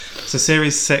So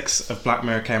series 6 of Black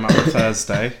Mirror came out on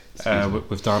Thursday.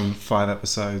 We've done 5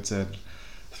 episodes in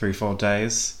 3-4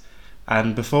 days.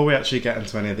 And before we actually get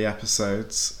into any of the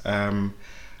episodes, I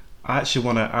actually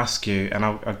want to ask you, and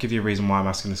I'll give you a reason why I'm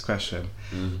asking this question.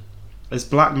 Is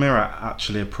Black Mirror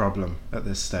actually a problem at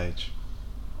this stage?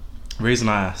 The reason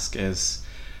I ask is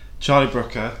Charlie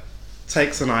Brooker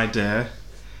takes an idea,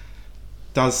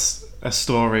 does a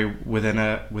story within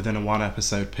a 1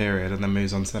 episode period, and then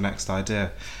moves on to the next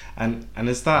idea. And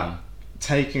is that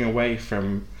taking away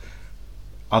from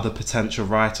other potential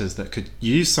writers that could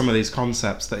use some of these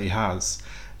concepts that he has,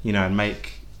 and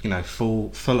make,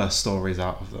 fuller stories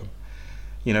out of them?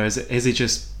 Is he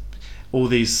just all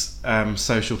these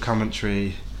social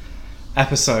commentary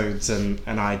episodes and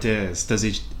ideas? Does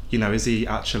he, is he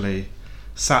actually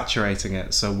saturating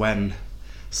it so when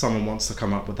someone wants to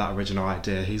come up with that original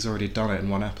idea, he's already done it in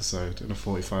 1 episode in a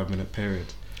 45-minute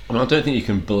period? I mean, I don't think you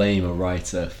can blame a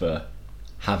writer for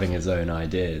having his own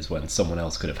ideas when someone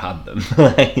else could have had them.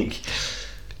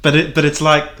 But it's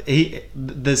like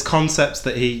there's concepts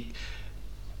that he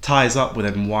ties up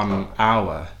within 1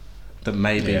 hour that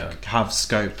maybe have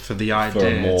scope for the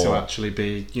idea to actually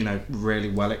be, really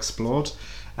well explored.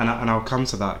 And I'll come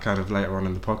to that kind of later on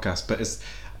in the podcast. But is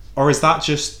that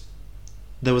just...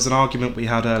 There was an argument we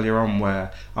had earlier on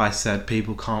where I said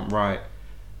people can't write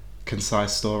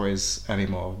concise stories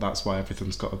anymore. That's why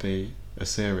everything's got to be a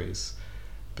series.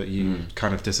 But you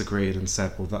kind of disagreed and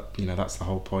said, well, that that's the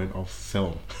whole point of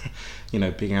film. Being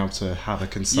able to have a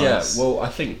concise... Yeah, well, I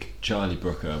think Charlie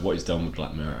Brooker, what he's done with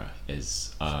Black Mirror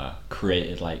is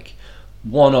created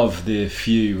one of the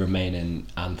few remaining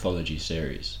anthology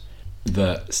series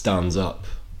that stands up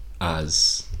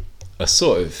as a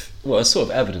sort of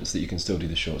evidence that you can still do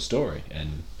the short story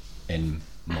in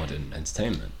modern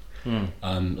entertainment.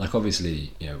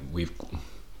 Obviously,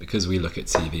 because we look at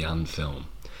TV and film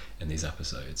in these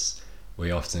episodes,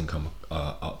 we often come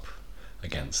up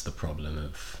against the problem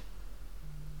of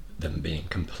them being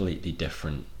completely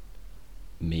different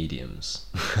mediums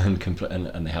and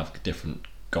they have different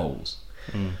goals.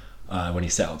 When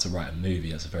you set out to write a movie,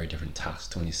 that's a very different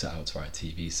task to when you set out to write a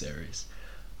TV series.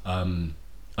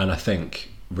 And I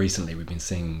think recently we've been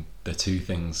seeing the two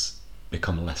things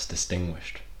become less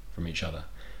distinguished from each other.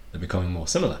 They're becoming more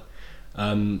similar.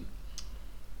 And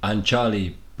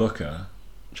Charlie Brooker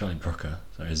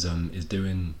is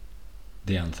doing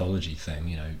the anthology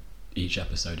thing. Each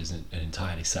episode is an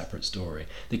entirely separate story.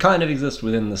 They kind of exist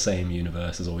within the same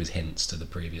universe. There's always hints to the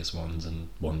previous ones and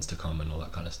ones to come and all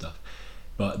that kind of stuff.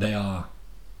 But they are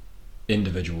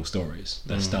individual stories.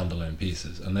 They're standalone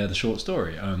pieces, and they're the short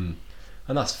story.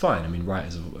 And that's fine. I mean,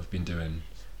 writers have been doing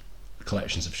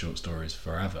collections of short stories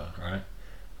forever, right?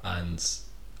 And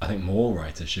I think more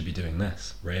writers should be doing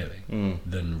this, really,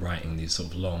 than writing these sort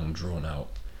of long,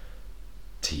 drawn-out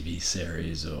TV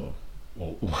series or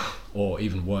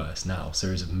even worse now,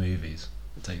 series of movies.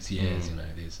 It takes years,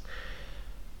 these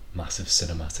massive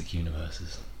cinematic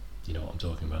universes. You know what I'm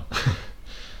talking about.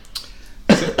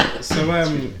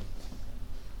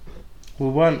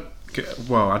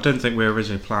 I don't think we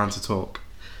originally planned to talk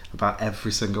about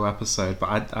every single episode, but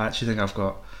I actually think I've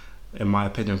got, in my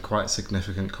opinion, quite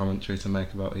significant commentary to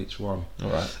make about each one. All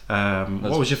right.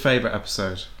 What was your favourite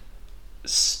episode?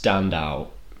 Stand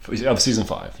out of season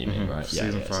 5, you mean, right?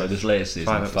 Season 5. So this latest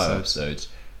season, 5 episodes.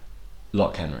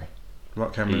 Lock Henry.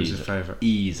 Lock Henry was your favourite?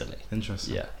 Easily.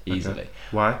 Interesting. Yeah, easily. Okay.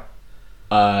 Why?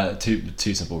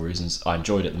 Two simple reasons. I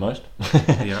enjoyed it the most.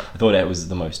 Yeah. I thought it was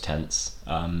the most tense.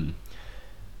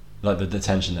 The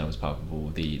tension there was palpable.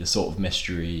 The sort of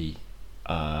mystery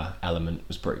element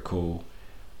was pretty cool.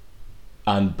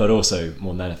 But also,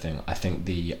 more than anything, I think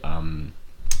the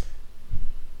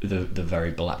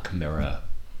very Black Mirror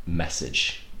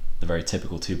message, the very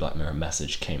typical to Black Mirror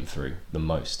message, came through the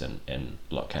most in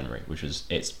Lock Henry, which was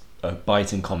it's a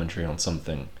biting commentary on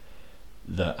something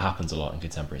that happens a lot in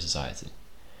contemporary society.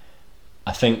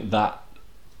 I think that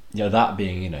that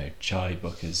being Charlie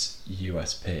Brooker's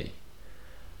USP.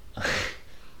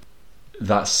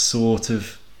 That's sort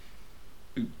of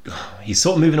he's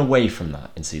sort of moving away from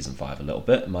that in season 5 a little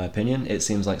bit, in my opinion. It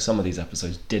seems like some of these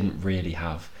episodes didn't really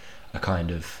have a kind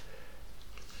of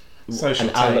social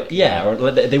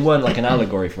or they weren't like an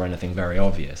allegory for anything very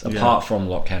obvious, apart from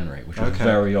Lock Henry, which was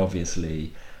very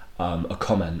obviously a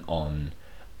comment on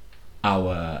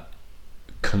our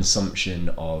consumption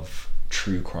of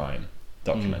true crime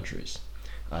documentaries.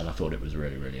 And I thought it was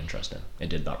really, really interesting. It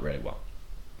did that really well.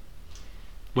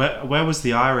 Where was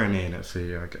the irony in it for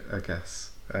you, I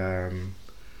guess?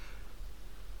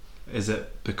 Is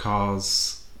it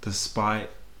because despite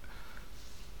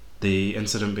the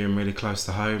incident being really close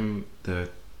to home, the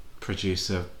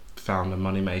producer found a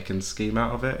money making scheme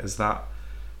out of it. Is that?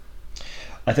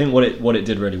 I think what it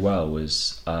did really well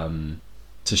was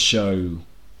to show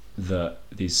that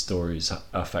these stories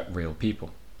affect real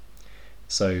people.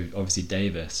 So obviously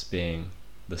Davis, being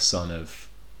the son of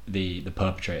the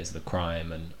perpetrators of the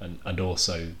crime, and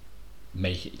also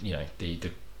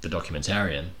the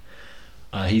documentarian,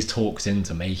 he's talked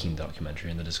into making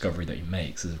documentary, and the discovery that he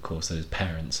makes is, of course, that his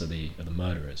parents are the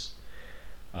murderers,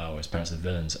 or his parents are the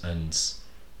villains. And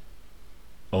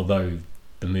although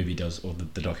the movie does, or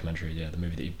the documentary, the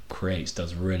movie that he creates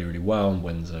does really, really well and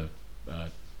wins a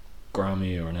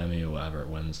Grammy or an Emmy or whatever it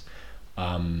wins,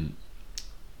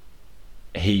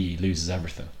 he loses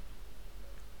everything.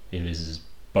 He loses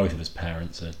both of his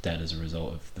parents are dead as a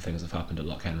result of the things that have happened at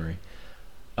Loch Henry.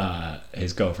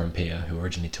 His girlfriend Pia, who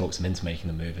originally talks him into making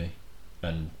the movie,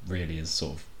 and really is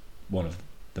sort of one of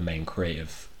the main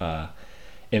creative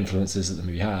influences that the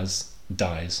movie has,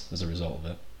 dies as a result of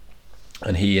it,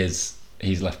 and he's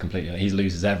left completely. He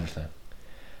loses everything.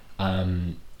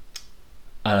 And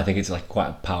I think it's like quite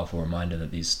a powerful reminder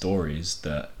that these stories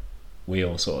that we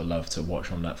all sort of love to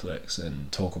watch on Netflix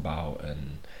and talk about,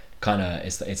 and kind of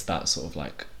it's that sort of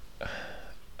like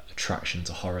attraction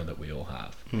to horror that we all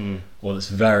have. Well, it's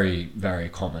very, very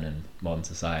common in modern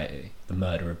society, the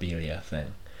murderabilia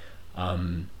thing.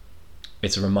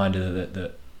 It's a reminder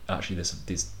that actually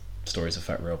these stories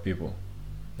affect real people.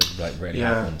 It like really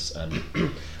happens, and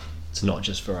it's not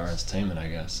just for our entertainment, I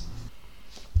guess.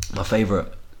 My favourite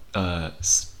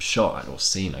shot or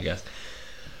scene, I guess,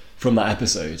 from that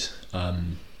episode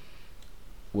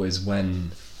was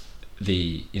when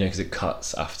because it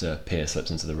cuts after Pierre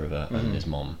slips into the river and his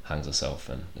mom hangs herself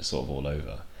and it's sort of all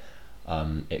over.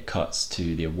 It cuts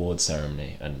to the award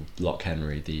ceremony and Loch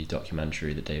Henry, the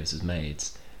documentary that Davis has made,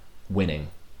 winning,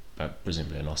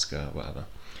 presumably an Oscar or whatever.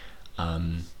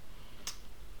 And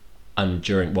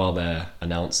while they're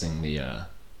announcing the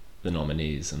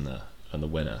nominees and the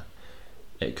winner,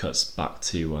 it cuts back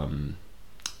to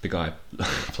the guy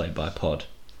played by Pod,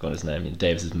 got his name,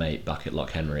 Davis's mate back at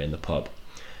Loch Henry in the pub,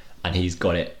 and he's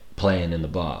got it playing in the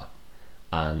bar,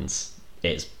 and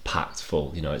it's packed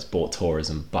full. It's brought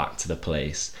tourism back to the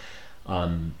place,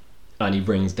 and he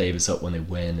rings Davis up when they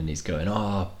win, and he's going,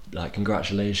 like,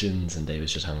 congratulations, and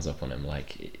Davis just hangs up on him,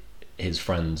 like his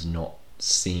friend's not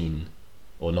seen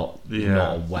or not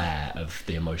aware of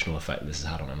the emotional effect this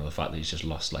has had on him, or the fact that he's just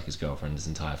lost like his girlfriend, his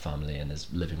entire family, and is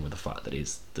living with the fact that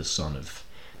he's the son of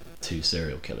 2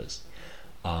 serial killers.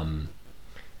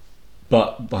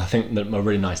 But I think that a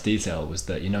really nice detail was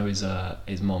that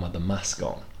his mom had the mask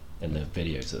on in the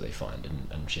videos that they find,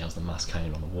 and she has the mask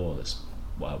hanging on the wall. It's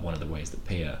one of the ways that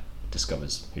Pia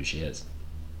discovers who she is.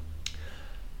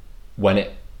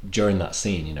 During that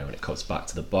scene, when it cuts back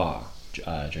to the bar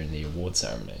during the award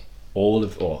ceremony,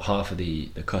 half of the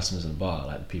customers in the bar,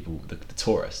 like the people, the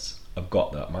tourists, have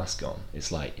got that mask on.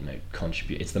 It's like,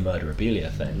 contribute. It's the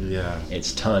murderabilia thing. Yeah.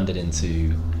 It's turned it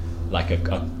into like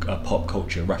a pop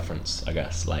culture reference, I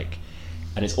guess. Like,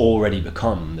 and it's already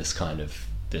become this kind of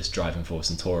this driving force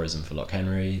in tourism for Loch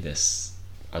Henry. This,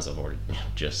 as I've already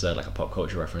just said, like a pop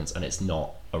culture reference, and it's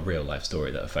not a real life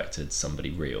story that affected somebody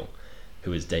real,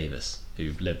 who is Davis,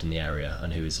 who lived in the area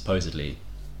and who is supposedly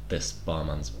this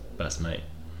barman's best mate.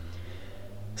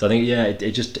 So I think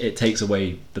it takes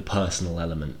away the personal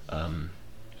element of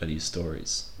these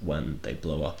stories when they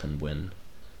blow up and win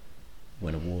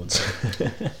awards.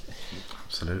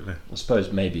 Absolutely. I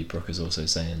suppose maybe Brooker's also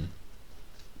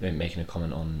making a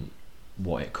comment on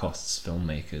what it costs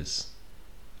filmmakers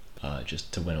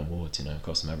just to win awards. It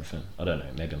costs them everything. I don't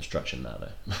know. Maybe I'm stretching that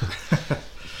though.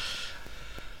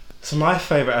 So my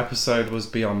favourite episode was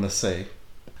Beyond the Sea.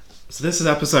 So this is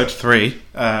episode 3.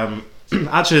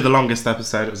 Actually the longest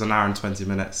episode. It was an hour and 20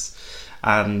 minutes,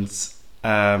 and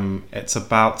it's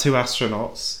about 2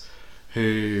 astronauts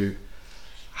who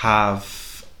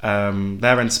have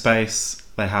they're in space.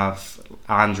 They have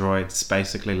androids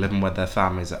basically living with their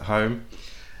families at home,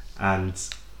 and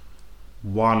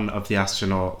one of the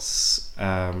astronauts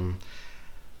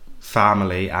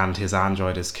family and his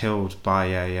android is killed by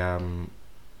a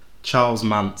Charles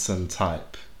Manson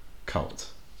type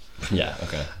cult. Yeah,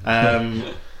 okay.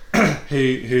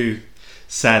 Who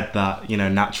said that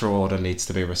natural order needs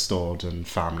to be restored and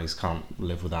families can't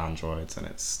live with androids and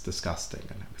it's disgusting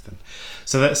and everything.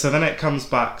 So then it comes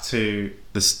back to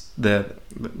this.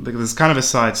 There's kind of a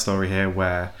side story here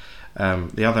where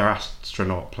the other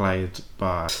astronaut played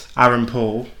by Aaron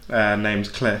Paul,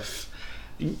 named Cliff.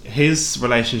 His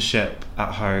relationship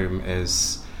at home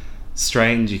is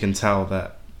strange. You can tell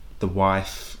that the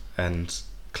wife and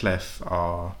Cliff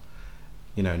are,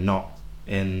 not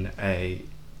in a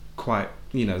quite,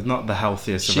 not the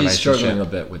healthiest of She's relationship. struggling a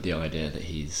bit with the idea that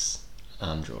he's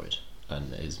android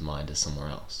and his mind is somewhere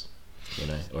else,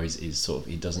 or he's sort of,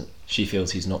 he doesn't. She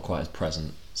feels he's not quite as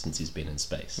present since he's been in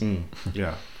space.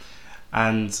 Yeah,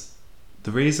 and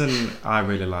the reason I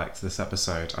really liked this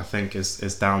episode, I think,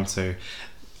 is down to,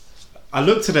 I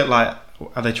looked at it like,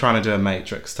 are they trying to do a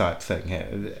Matrix type thing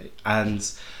here?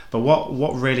 But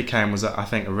what really came was, I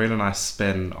think, a really nice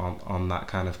spin on that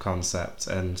kind of concept.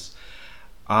 And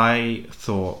I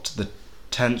thought the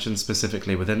tension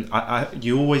specifically within,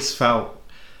 you always felt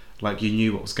like you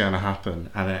knew what was going to happen,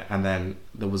 and then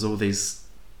there was all these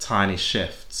tiny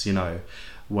shifts,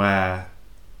 where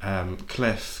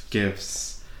Cliff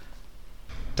gives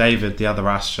David, the other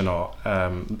astronaut,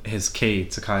 his key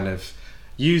to kind of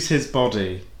use his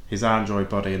body, his android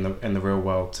body in the real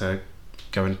world, to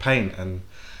go and paint and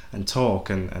talk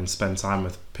and spend time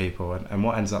with people. And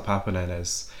what ends up happening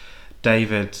is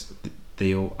David,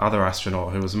 the other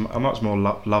astronaut, who was a much more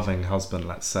loving husband,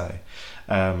 let's say,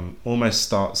 almost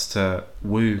starts to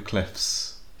woo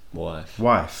Cliff's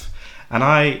wife. And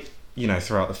I,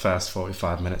 throughout the first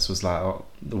 45 minutes was like, oh,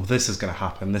 well, this is going to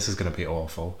happen. This is going to be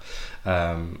awful.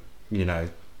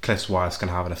 Cliff's wife's going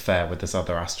to have an affair with this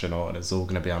other astronaut, and it's all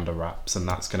going to be under wraps, and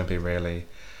that's going to be really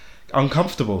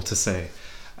uncomfortable to see.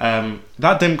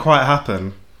 That didn't quite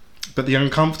happen, but the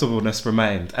uncomfortableness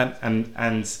remained.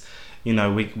 And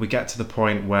we get to the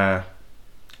point where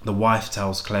the wife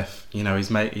tells Cliff, he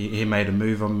made a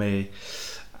move on me,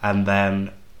 and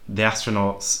then the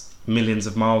astronauts millions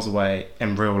of miles away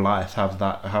in real life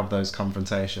have those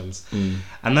confrontations.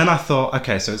 And then I thought,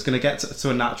 okay, so it's going to get to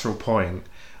a natural point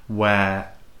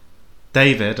where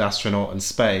David, astronaut in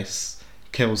space,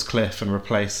 kills Cliff and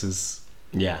replaces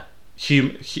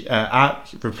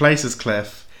replaces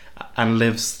Cliff and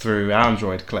lives through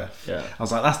android Cliff. I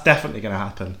was like, that's definitely going to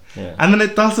happen. And then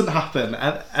it doesn't happen,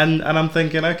 and I'm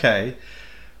thinking, okay,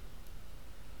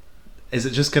 is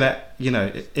it just gonna,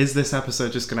 is this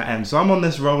episode just gonna end? So I'm on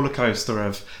this roller coaster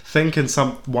of thinking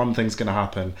one thing's gonna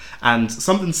happen and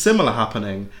something similar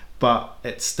happening, but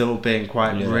it's still being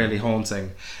quite really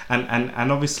haunting.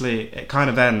 And obviously it kind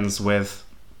of ends with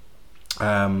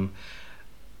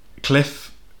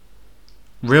Cliff,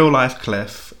 real life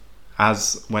Cliff,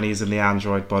 as when he's in the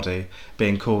android body,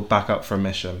 being called back up for a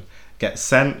mission, gets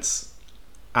sent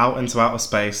out into outer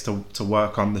space to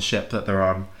work on the ship that they're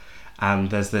on.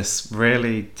 And there's this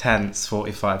really tense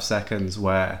 45 seconds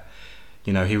where,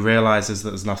 he realises that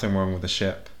there's nothing wrong with the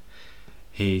ship.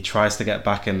 He tries to get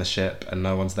back in the ship and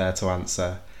no one's there to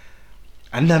answer.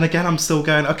 And then again, I'm still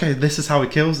going, okay, this is how he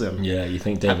kills him. Yeah, you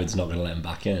think David's not going to let him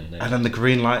back in. And then the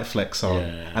green light flicks on.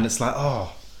 And it's like,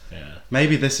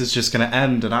 maybe this is just going to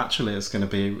end, and actually it's going to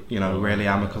be, a really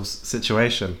amicable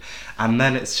situation. And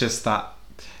then it's just that,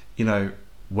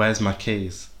 where's my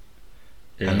keys?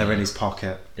 And they're in his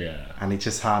pocket, and he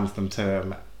just hands them to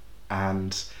him,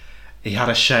 and he had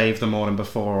a shave the morning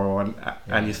before,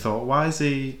 and you thought, what's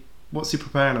he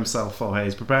preparing himself for here?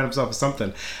 He's preparing himself for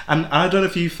something. And I don't know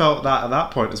if you felt that at that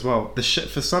point as well.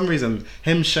 For some reason,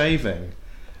 him shaving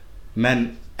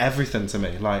meant everything to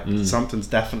me, like something's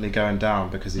definitely going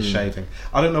down because he's shaving.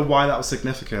 I don't know why that was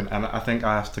significant, and I think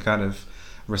I have to kind of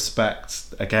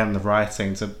respect, again, the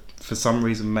writing to, for some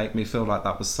reason, make me feel like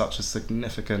that was such a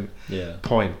significant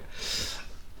point.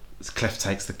 Cliff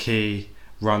takes the key,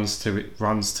 runs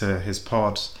to his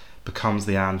pod, becomes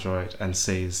the android, and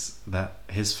sees that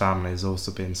his family is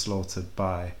also being slaughtered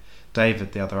by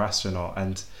David, the other astronaut,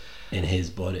 and in his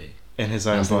body, in his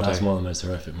own body. That's one of the most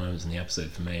horrific moments in the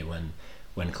episode for me, when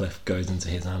Cliff goes into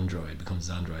his android, becomes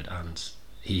his android, and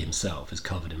he himself is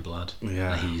covered in blood.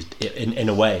 Like he's in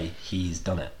a way he's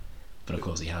done it. But of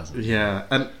course he hasn't. Yeah,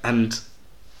 and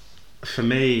for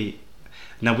me,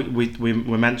 now we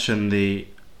mentioned the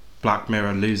Black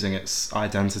Mirror losing its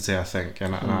identity, I think,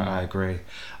 and I agree.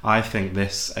 I think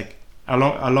this,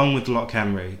 along with Lock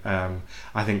Henry,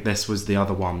 I think this was the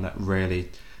other one that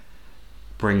really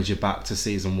brings you back to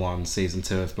season 1, season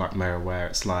 2 of Black Mirror, where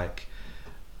it's like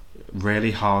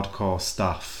really hardcore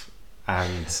stuff,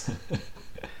 and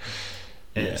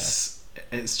it's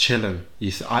chilling.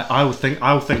 I will think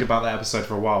about that episode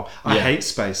for a while. I hate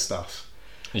space stuff.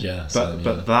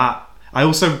 But that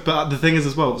but the thing is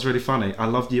as well, it's really funny. I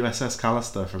loved USS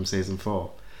Callister from season 4.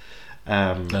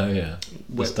 The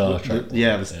Star Trek.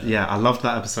 I loved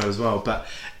that episode as well. But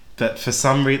for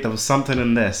some reason, there was something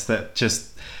in this that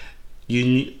just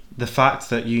the fact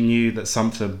that you knew that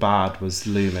something bad was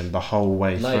looming the whole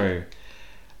way through.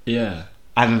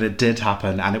 And it did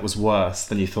happen, and it was worse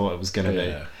than you thought it was going to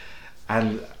be.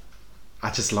 And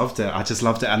I just loved it.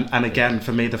 And again,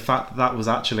 for me, the fact that was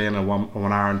actually in a 1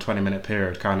 hour and 20-minute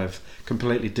period kind of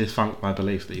completely defunct my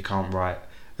belief that you can't write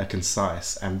a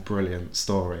concise and brilliant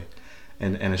story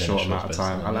in a short amount of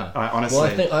time. I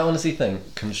honestly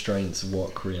think constraints are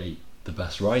what create the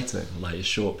best writing. Like a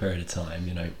short period of time,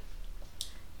 you know.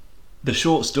 The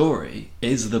short story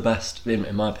is the best,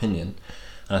 in my opinion,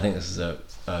 and I think this is a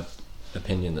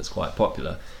opinion that's quite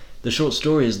popular. The short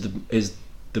story is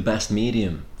the best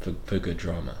medium for good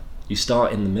drama. You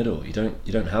start in the middle. You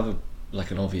don't have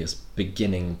an obvious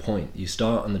beginning point. You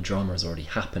start and the drama is already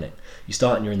happening. You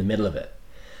start and you're in the middle of it,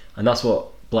 and that's what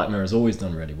Black Mirror has always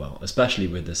done really well, especially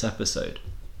with this episode.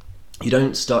 You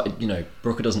don't start. You know,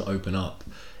 Brooker doesn't open up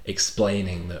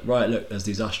explaining that, right, look, there's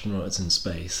these astronauts in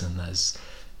space and there's,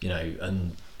 you know,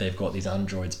 and they've got these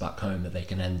androids back home that they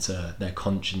can enter their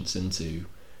conscience into,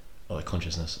 or their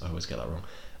consciousness, I always get that wrong,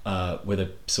 with a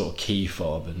sort of key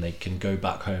fob, and they can go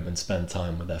back home and spend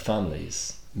time with their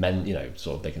families. Men, you know,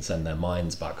 sort of they can send their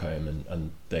minds back home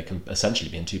and they can essentially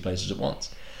be in two places at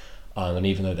once. And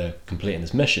even though they're completing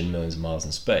this mission, millions of miles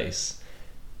in space,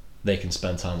 they can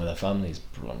spend time with their families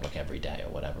like every day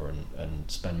or whatever,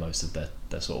 and spend most of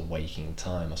their sort of waking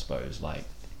time, I suppose, like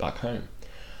back home.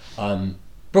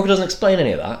 Brooker doesn't explain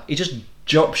any of that. He just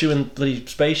drops you in the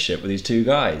spaceship with these two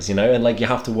guys, you know, and like you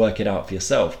have to work it out for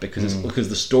yourself because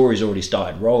the story's already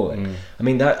started rolling. I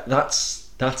mean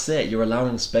that's it. You're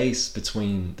allowing space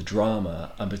between the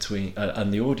drama and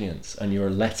and the audience, and you're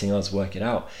letting us work it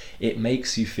out. It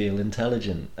makes you feel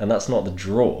intelligent, and that's not the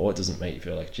draw. It doesn't make you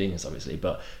feel like a genius, obviously,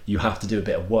 but you have to do a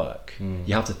bit of work.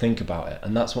 You have to think about it,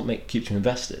 and that's what keeps you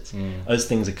invested. As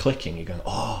things are clicking, you're going,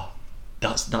 oh,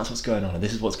 that's what's going on, and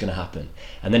this is what's going to happen,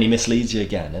 and then he misleads you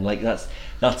again, and like that's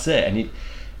it, and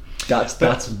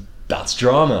that's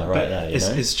drama right there.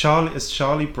 Is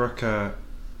Charlie Brooker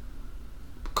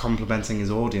complimenting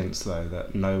his audience though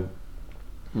that know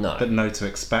to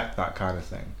expect that kind of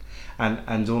thing,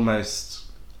 and almost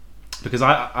because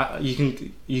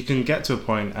you can get to a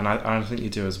point, and I think you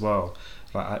do as well,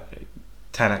 like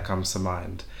Tenet comes to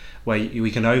mind, where we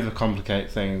can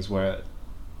overcomplicate things where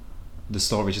the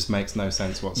story just makes no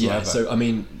sense whatsoever. Yeah, so I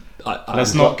mean,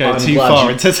 let's not go too far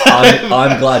into that.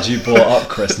 I'm glad you brought up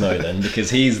Chris Nolan, because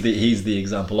he's the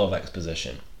example of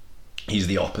exposition. He's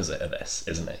the opposite of this,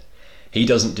 isn't he? He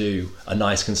doesn't do a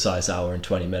nice, concise hour and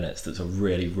 20 minutes that's a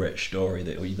really rich story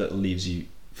that leaves you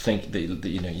think that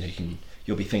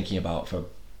you'll be thinking about for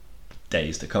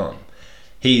days to come.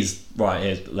 He's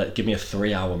right. Give me a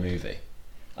 3-hour movie,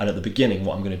 and at the beginning,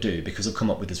 what I'm going to do, because I've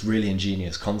come up with this really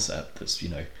ingenious concept that's, you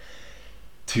know,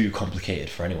 too complicated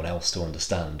for anyone else to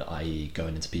understand, i.e.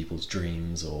 going into people's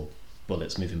dreams or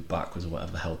bullets moving backwards or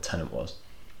whatever the hell Tenet was,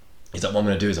 is that what I'm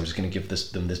going to do is I'm just going to give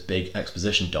them this big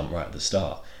exposition dump right at the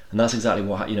start. And that's exactly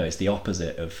what, you know, it's the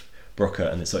opposite of Brooker,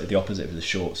 and it's like the opposite of the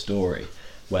short story,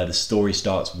 where the story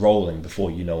starts rolling before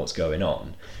you know what's going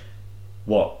on.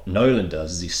 What Nolan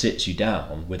does is he sits you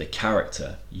down with a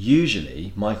character,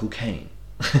 usually Michael Caine,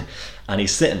 and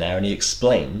he's sitting there and he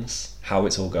explains how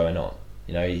it's all going on.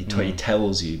 You know, he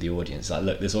tells you, the audience, like,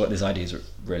 look, this idea is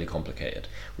really complicated.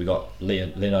 We got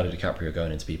Leonardo DiCaprio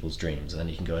going into people's dreams, and then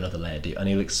you can go another layer deep, and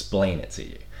he'll explain it to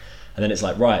you. And then it's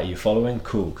like, right, are you following?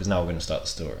 Cool, because now we're going to start the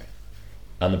story.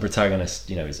 And the protagonist,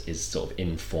 you know, is sort of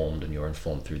informed, and you're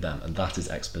informed through them, and that is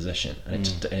exposition. And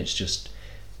it's just,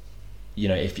 you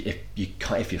know, if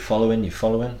you're following, you're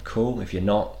following. Cool. If you're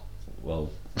not,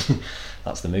 well,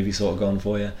 that's the movie sort of gone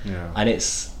for you. Yeah. And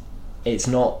it's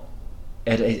not.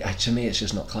 To me, it's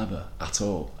just not clever at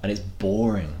all, and it's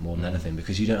boring more than anything,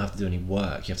 because you don't have to do any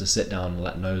work. You have to sit down and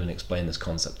let Nolan explain this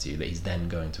concept to you that he's then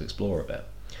going to explore a bit.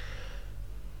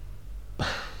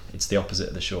 It's the opposite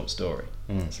of the short story.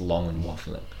 It's long and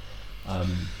waffling.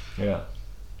 Yeah.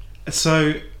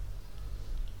 So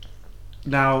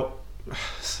now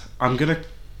I'm going to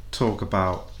talk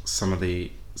about some of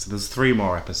the. So there's 3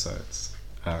 more episodes.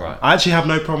 Right. I actually have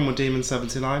no problem with Demon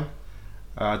 79.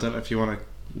 I don't know if you want to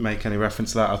make any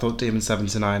reference to that. I thought Demon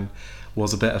 79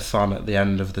 was a bit of fun at the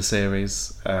end of the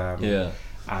series. Yeah.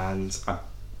 And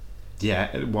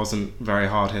it wasn't very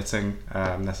hard hitting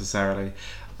necessarily.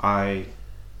 I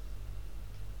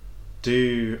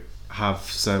do have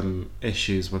some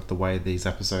issues with the way these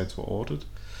episodes were ordered.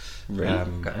 Really?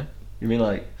 Okay. You mean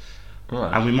like...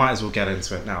 Right. And we might as well get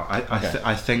into it now.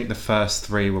 I think the first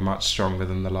 3 were much stronger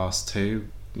than the last 2,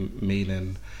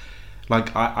 meaning...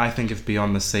 Like, I think if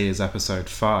Beyond the Sea is episode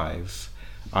 5,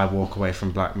 I walk away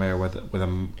from Black Mirror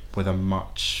with a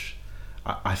much...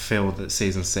 I feel that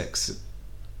season 6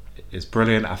 is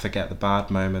brilliant. I forget the bad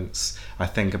moments. I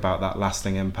think about that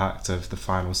lasting impact of the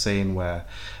final scene where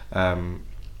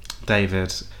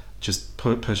David just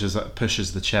pushes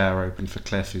the chair open for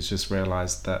Cliff, who's just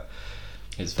realised that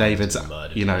David's,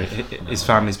 his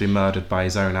family's been murdered by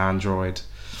his own android,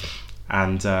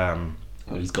 and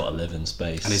he's got to live in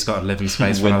space. And he's got to live in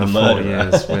space for another 4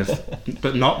 years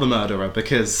but not the murderer,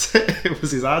 because it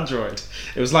was his android.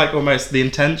 It was like almost the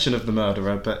intention of the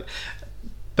murderer, but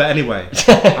anyway.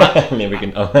 I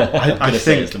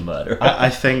think it's the murderer. I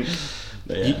think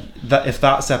that if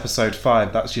that's episode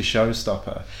 5, that's your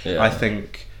showstopper. I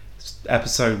think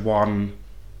episode 1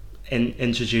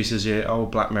 introduces you,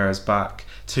 Black Mirror's back.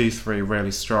 2, 3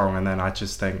 really strong, and then I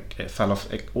just think it fell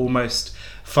off. It almost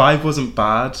 5 wasn't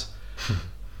bad.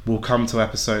 We'll come to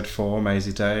episode 4,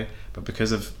 Maisie Day, but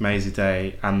because of Maisie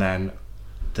Day and then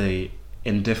the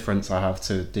indifference I have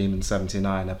to Demon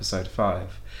 79 episode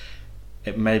 5,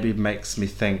 it maybe makes me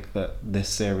think that this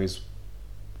series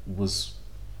was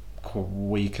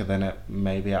weaker than it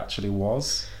maybe actually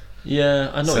was.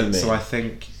 Yeah, I know what you mean. So I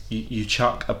think you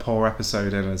chuck a poor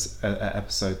episode in as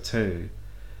episode 2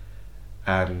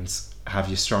 and have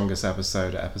your strongest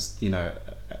episode at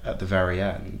the very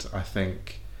end. I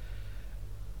think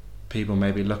people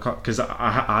maybe look up, because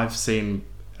I've seen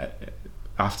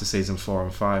after season 4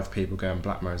 and 5 people going,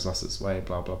 Black Mirror's lost its way,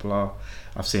 blah blah blah.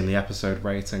 I've seen the episode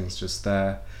ratings just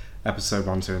there. Episode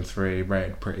 1, 2 and 3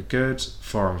 rated pretty good,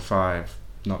 4 and 5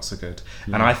 not so good.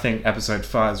 And I think episode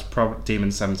 5's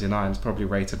Demon 79 is probably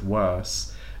rated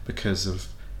worse because of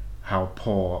how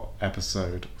poor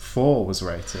episode 4 was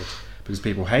rated, because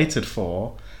people hated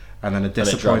 4 and then are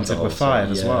disappointed with 5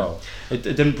 as well. It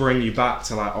didn't bring you back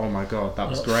to like, oh my god, that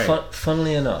was great.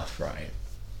 Funnily enough, right,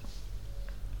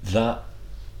 that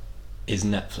is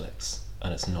Netflix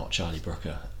and it's not Charlie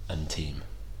Brooker and team.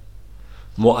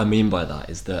 And what I mean by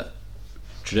that is that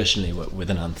traditionally with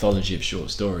an anthology of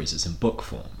short stories, it's in book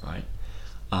form, right?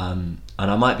 And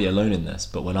I might be alone in this,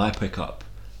 but when I pick up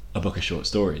a book of short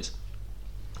stories,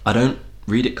 I don't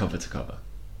read it cover to cover.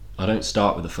 I don't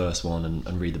start with the first one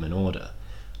and read them in order.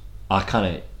 I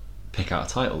kind of pick out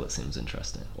a title that seems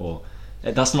interesting, or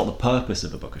that's not the purpose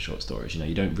of a book of short stories.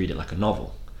 You don't read it like a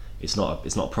novel. It's not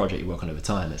a project you work on over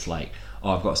time. It's like,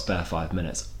 I've got a spare 5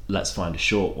 minutes, let's find a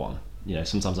short one.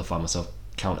 Sometimes I find myself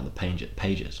counting the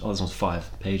pages. This one's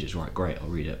 5 pages, right, great, I'll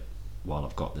read it while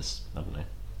I've got this, I don't know,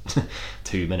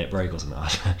 2-minute break or something.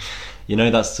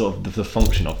 That's sort of the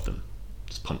function of them.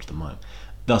 Just punch the mic.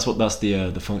 That's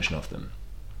the function of them.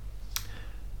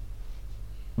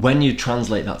 When you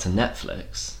translate that to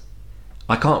Netflix,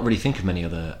 I can't really think of many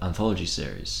other anthology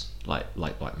series like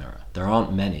Black Mirror. There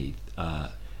aren't many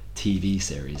TV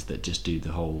series that just do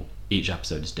the whole, each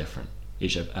episode is different.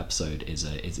 Each episode is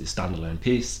a standalone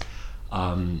piece,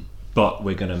 but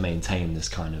we're going to maintain this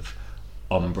kind of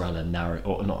umbrella narrative,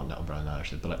 or not umbrella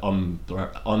narrative, but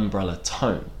like umbrella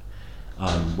tone.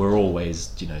 We're always,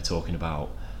 talking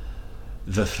about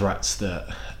the threats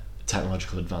that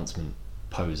technological advancement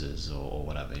poses or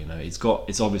whatever.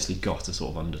 It's obviously got a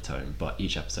sort of undertone, but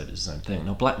each episode is its own thing.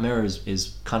 Now Black Mirror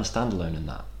is kind of standalone in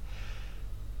that,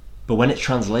 but when it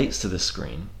translates to the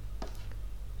screen,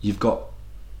 you've got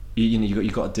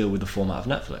to deal with the format of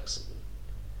Netflix,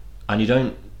 and you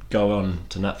don't go on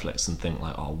to Netflix and think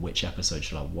like, which episode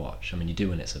should I watch? I mean, you do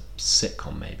when it's a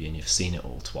sitcom maybe and you've seen it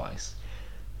all twice,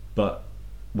 but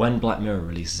when Black Mirror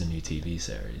releases a new TV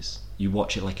series, you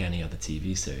watch it like any other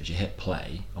TV series. You hit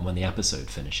play, and when the episode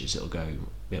finishes, it'll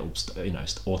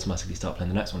automatically start playing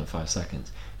the next one in 5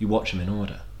 seconds. You watch them in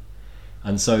order,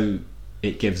 and so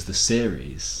it gives the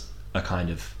series a kind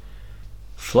of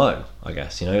flow, I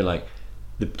guess. Like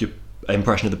your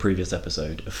impression of the previous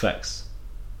episode affects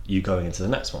you going into the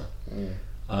next one.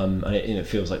 And it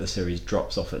feels like the series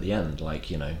drops off at the end, like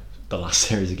the last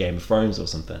series of Game of Thrones or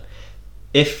something.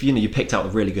 If you picked out the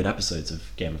really good episodes of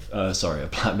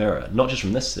of Black Mirror, not just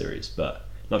from this series, but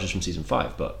not just from season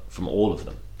 5, but from all of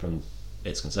them, from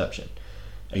its conception,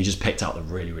 and you just picked out the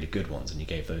really, really good ones and you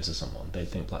gave those to someone, they'd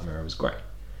think Black Mirror was great.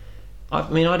 I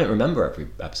don't remember every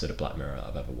episode of Black Mirror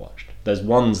I've ever watched. There's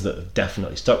ones that have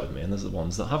definitely stuck with me, and there's the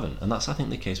ones that haven't, and that's, I think,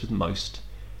 the case with most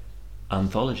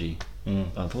anthologies,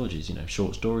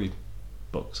 short story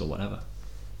books or whatever.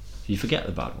 You forget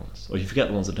the bad ones, or you forget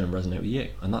the ones that don't resonate with you,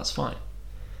 and that's fine.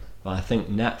 But I think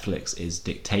Netflix is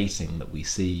dictating that we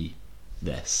see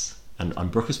this,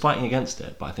 and Brooker's fighting against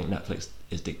it, but I think Netflix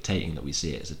is dictating that we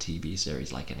see it as a TV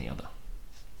series like any other.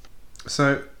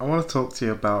 So I want to talk to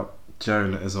you about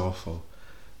Jonah is Awful,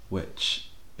 which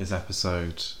is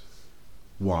episode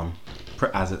 1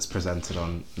 as it's presented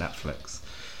on Netflix.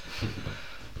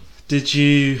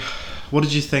 What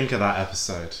did you think of that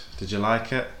episode? Did you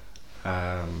like it?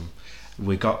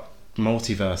 We got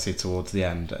multiversy towards the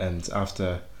end, and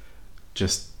after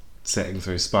just sitting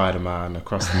through Spider-Man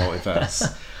across the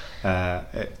multiverse,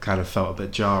 it kind of felt a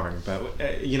bit jarring. But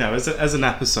as an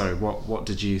episode, what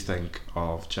did you think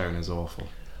of Jonah's Awful?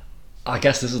 I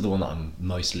guess this is the one that I'm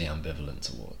mostly ambivalent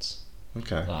towards.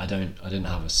 Okay. I didn't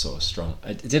have a sort of strong.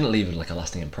 It didn't leave like a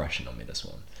lasting impression on me. This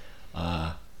one,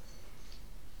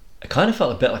 it kind of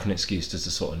felt a bit like an excuse just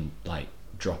to sort of like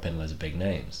drop in loads of big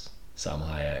names. Salma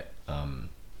Hayek,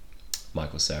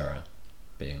 Michael Cera,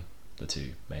 being the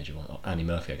two major ones. Annie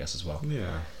Murphy, I guess, as well.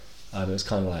 Yeah. It was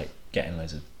kind of like getting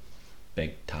loads of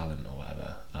big talent or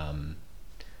whatever,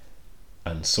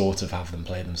 and sort of have them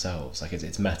play themselves. Like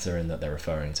it's meta in that they're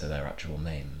referring to their actual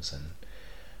names,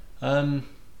 and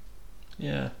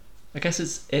yeah, I guess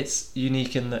it's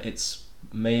unique in that it's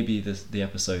maybe the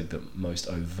episode that most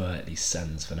overtly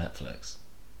sends for Netflix.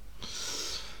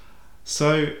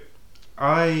 So,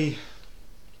 I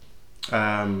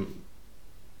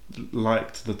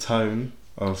liked the tone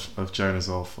of Jonah's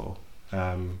Awful,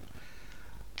 but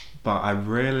I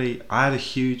had a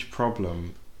huge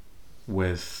problem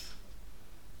with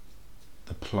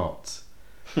the plot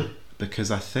because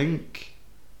I think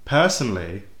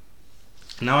personally,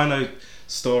 now I know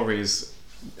stories,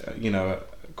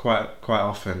 quite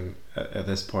often at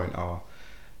this point are,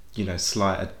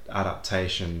 slight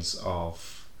adaptations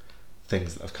of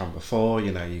things that have come before.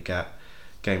 You get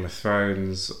Game of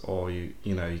Thrones, or you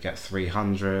get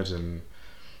 300, and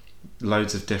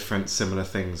loads of different similar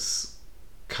things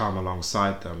come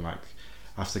alongside them. Like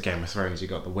after Game of Thrones, you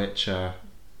got The Witcher,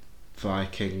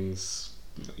 Vikings,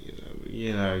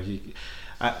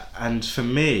 and for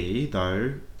me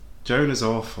though, Jonah's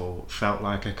Awful felt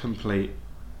like a complete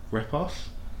rip-off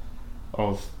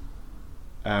of,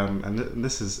 and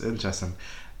this is interesting,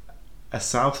 a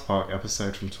South Park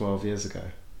episode from 12 years ago.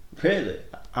 Really?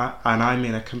 And I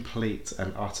mean a complete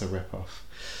and utter rip-off.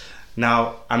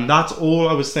 Now, and that's all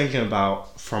I was thinking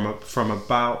about from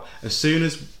about as soon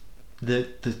as the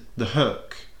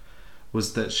hook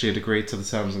was that she had agreed to the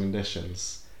terms and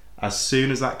conditions. As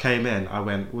soon as that came in, I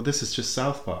went, well, this is just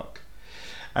South Park.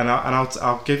 And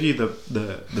I'll give you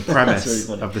the premise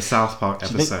really of the South Park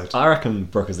episode. I reckon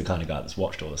Brooker's the kind of guy that's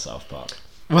watched all the South Park.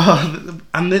 Well,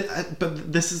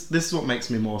 but this is what makes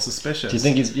me more suspicious. Do you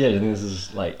think do you think this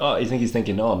is like, you think he's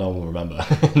thinking, no one will remember,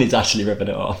 and he's actually ripping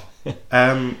it off?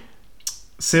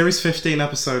 Series 15,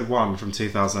 episode 1 from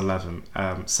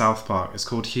 2011, South Park, is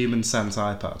called Human Sent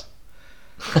iPad.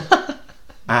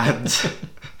 And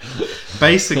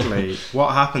basically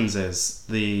what happens is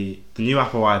the new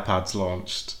Apple iPad's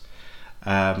launched,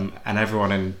 and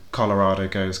everyone in Colorado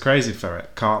goes crazy for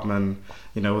it. Cartman,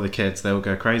 all the kids, they all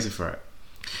go crazy for it.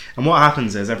 And what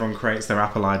happens is everyone creates their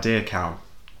Apple ID account,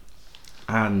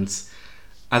 and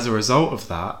as a result of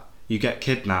that, you get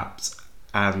kidnapped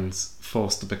and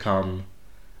forced to become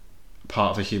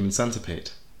part of a human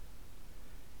centipede.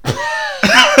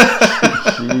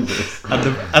 and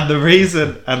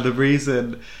the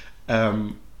reason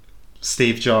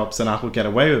Steve Jobs and Apple get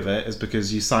away with it is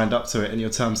because you signed up to it in your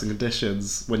terms and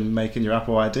conditions when making your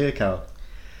Apple ID account.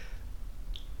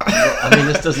 I mean,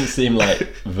 this doesn't seem like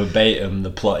verbatim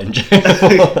the plot in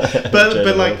general.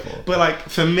 but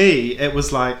for me, it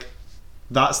was like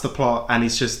that's the plot, and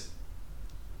he's just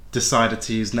decided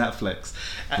to use Netflix.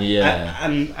 Yeah,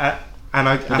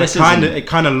 it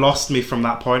kind of lost me from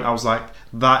that point. I was like,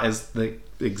 that is the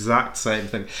exact same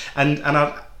thing, and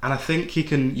I think he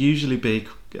can usually be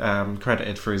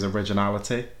credited for his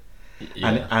originality,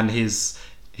 and his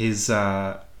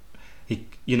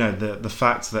the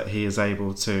fact that he is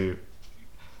able to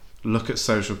look at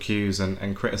social cues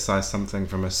and criticize something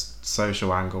from a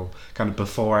social angle kind of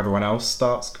before everyone else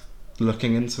starts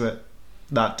looking into it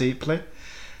that deeply.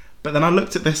 But then I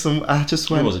looked at this and I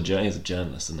just went... He's a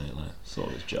journalist, isn't he? Like, sort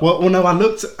of his job. Well, no, I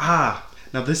looked at...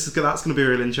 Now that's going to be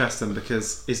really interesting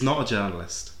because he's not a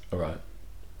journalist. All right.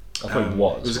 I thought he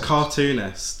was. He was a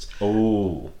cartoonist.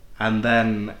 Oh. And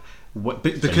then...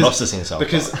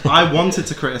 Because I wanted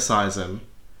to criticise him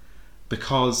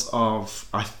because of...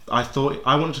 I thought...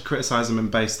 I wanted to criticise him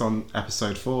based on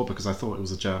episode 4 because I thought he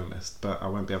was a journalist, but I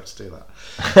won't be able to do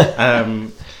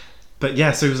that. But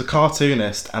yeah, so he was a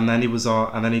cartoonist, and then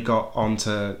he got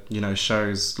onto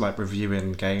shows like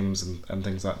reviewing games and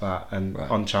things like that, and right.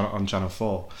 on Channel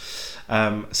 4.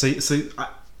 So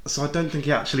I don't think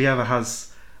he actually ever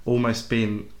has almost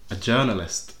been a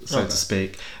journalist, so to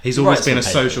speak. He's always been a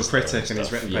social critic in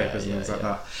his written papers and things like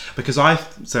that. Because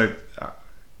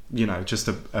just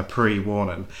a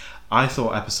pre-warning, I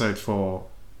thought episode 4,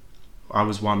 I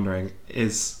was wondering,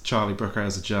 is Charlie Brooker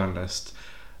as a journalist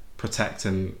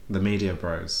protecting the media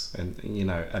bros, and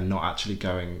and not actually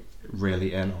going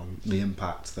really in on the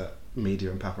impact that media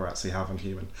and paparazzi have on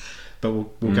human. But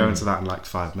we'll go into that in like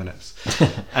 5 minutes.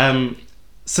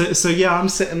 So yeah, I'm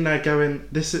sitting there going,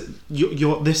 this is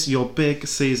your big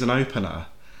season opener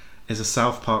is a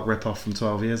South Park rip-off from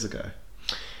 12 years ago,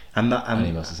 and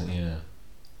he must have seen,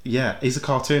 yeah, he's a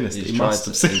cartoonist. He must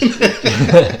have seen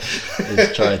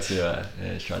he's tried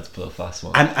to pull a fast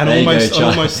one, and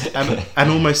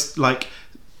almost like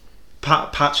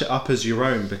patch it up as your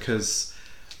own, because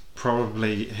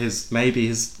probably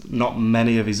not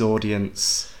many of his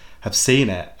audience have seen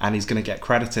it, and he's going to get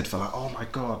credited for like, oh my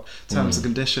god, terms and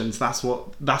conditions, that's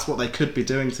what they could be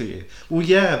doing to you. Well,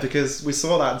 yeah, because we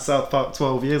saw that in South Park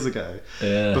 12 years ago,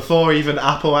 before even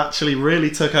Apple actually really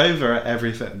took over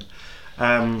everything.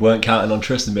 Weren't counting on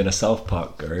Tristan being a South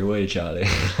Park guru, were you, Charlie?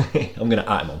 I'm going to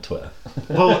at him on Twitter.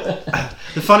 Well,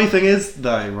 the funny thing is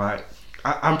though, right,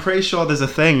 I'm pretty sure there's a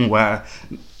thing where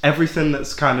everything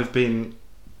that's kind of been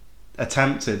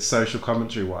attempted social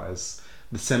commentary wise,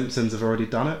 The Simpsons have already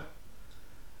done it.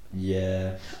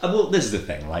 Yeah. Well, this is the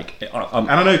thing. Like, and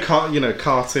I know,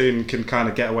 cartoon can kind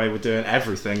of get away with doing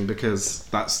everything because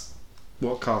that's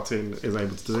what cartoon is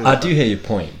able to do. I do hear your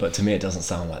point, but to me, it doesn't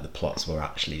sound like the plots were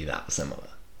actually that similar.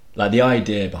 Like the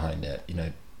idea behind it,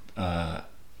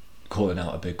 calling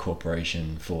out a big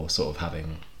corporation for sort of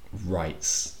having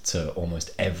rights to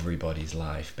almost everybody's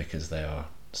life because they are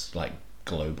like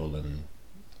global and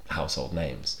household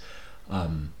names,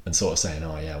 and sort of saying,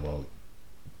 oh yeah, well,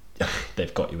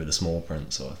 they've got you with a small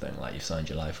print sort of thing, like you've signed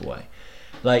your life away.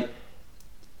 Like,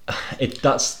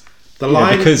 that's the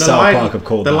line, because South Park have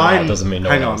called that out doesn't mean no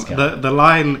one else can. The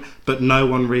line, but no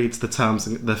one reads the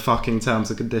fucking terms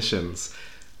and conditions.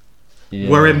 Yeah.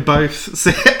 We're in both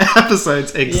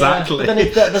episodes exactly. Yeah,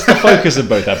 but then that's the focus of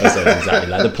both episodes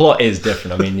exactly. Like the plot is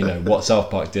different. I mean, what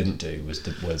South Park didn't do was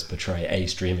portray a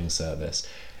streaming service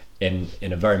in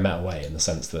a very meta way, in the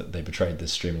sense that they portrayed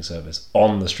this streaming service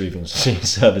on the streaming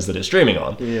service that it's streaming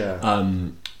on. Yeah.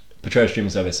 Portray a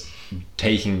streaming service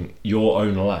taking your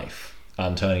own life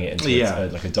and turning it into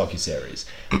like a docuseries,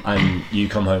 and you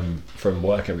come home from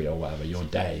work every day or whatever, your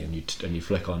day, and you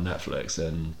flick on Netflix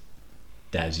and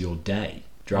there's your day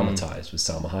dramatized with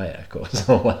Salma Hayek or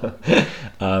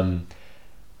something.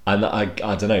 And I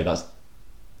don't know, that's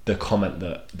the comment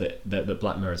that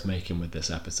Black Mirror is making with this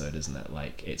episode, isn't it?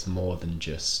 Like, it's more than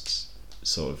just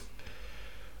sort of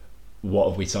what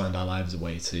have we signed our lives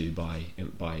away to by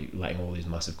letting all these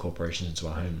massive corporations into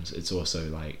our homes. It's also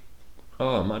like,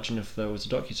 oh, imagine if there was a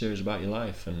docuseries about your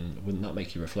life, and wouldn't that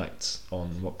make you reflect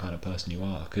on what kind of person you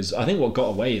are? Because I think what got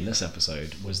away in this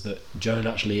episode was that Joan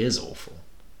actually is awful.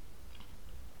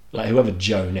 Like, whoever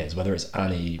Joan is, whether it's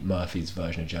Annie Murphy's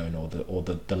version of Joan or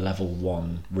the level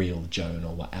 1 real Joan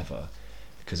or whatever,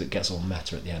 because it gets all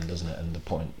meta at the end, doesn't it? And the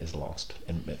point is lost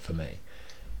for me.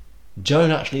 Joan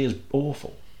actually is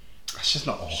awful. She's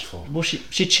not awful. Well, she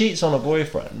cheats on her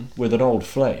boyfriend with an old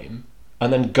flame,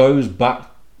 and then goes back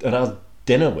and has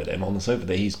dinner with him on the sofa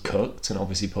that he's cooked and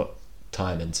obviously put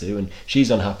time into, and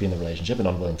she's unhappy in the relationship and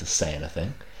unwilling to say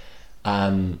anything.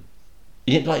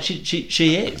 Like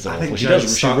she is. I think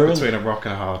Joan's stuck between a rock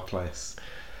and a hard place.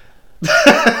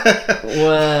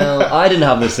 Well, I didn't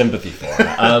have the sympathy for her.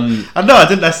 No, I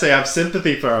didn't necessarily have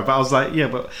sympathy for her, but I was like, yeah,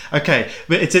 but okay.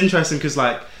 But it's interesting because,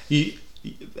 like,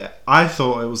 I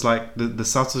thought it was like the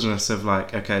subtleness of,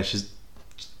 like, okay,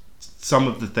 some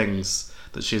of the things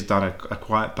that she's done are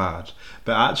quite bad,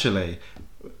 but actually,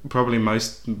 probably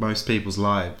most people's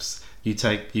lives,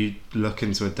 you look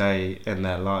into a day in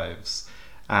their lives,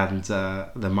 and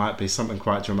there might be something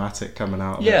quite dramatic coming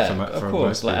out of it. Yeah, of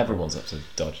course. Like, everyone's up to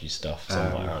dodgy stuff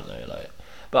somewhere, aren't they? Like,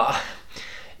 but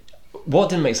what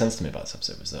didn't make sense to me about this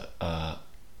episode was that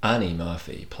Annie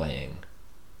Murphy playing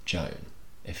Joan,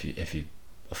 if you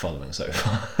are following so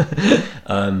far,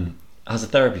 has a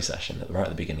therapy session right at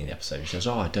the beginning of the episode. She says,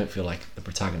 "Oh, I don't feel like the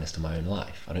protagonist of my own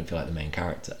life. I don't feel like the main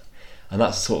character," and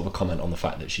that's sort of a comment on the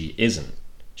fact that she isn't.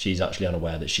 She's actually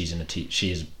unaware that she is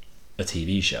a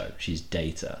TV show. She's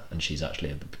data, and she's actually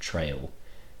a portrayal.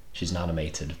 She's an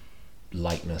animated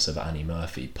likeness of Annie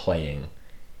Murphy playing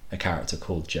a character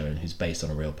called Joan, who's based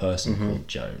on a real person called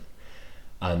Joan,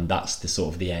 and that's the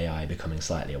sort of the AI becoming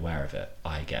slightly aware of it,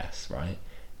 I guess, right?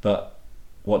 But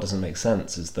what doesn't make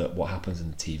sense is that what happens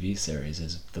in the TV series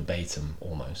is verbatim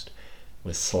almost,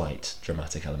 with slight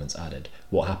dramatic elements added,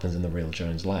 what happens in the real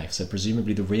Joan's life. So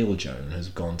presumably the real Joan has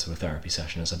gone to a therapy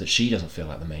session and said that she doesn't feel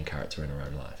like the main character in her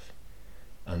own life.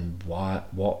 And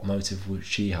what motive would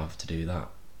she have to do that?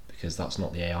 Because that's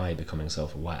not the AI becoming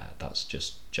self-aware, that's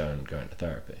just Joan going to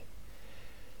therapy.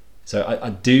 So I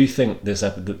do think this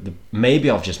episode, maybe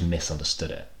I've just misunderstood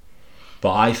it,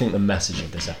 but I think the message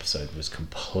of this episode was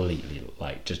completely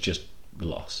like just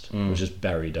lost. It was just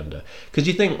buried under, because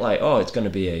you think like, oh, it's going to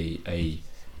be a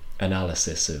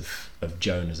analysis of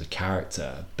Joan as a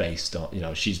character based on, you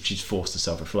know, she's forced to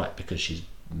self-reflect because she's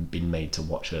been made to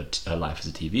watch her life as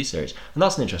a TV series, and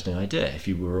that's an interesting idea. If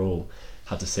you were all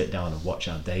had to sit down and watch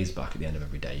our days back at the end of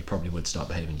every day, you probably would start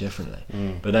behaving differently.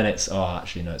 But then it's, oh,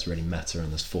 actually no, it's really meta,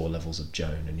 and there's 4 levels of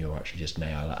Joan, and you're actually just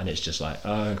Nyala, and it's just like,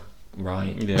 oh,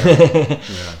 right. Yeah.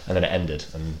 And then it ended,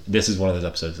 and this is one of those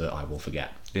episodes that I will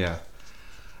forget. Yeah.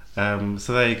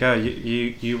 So there you go.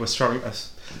 You were struggling to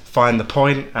find the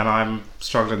point, and I'm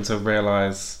struggling to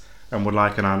realise and would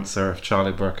like an answer if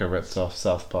Charlie Brooker ripped off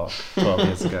South Park 12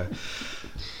 years ago.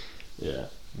 Yeah.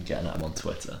 I'm getting at him on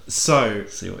Twitter. So,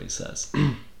 see what he says. I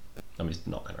mean, he's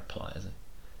not going to reply, is he?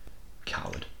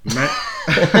 Coward.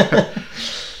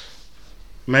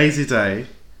 Maisie Day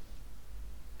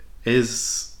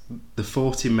is the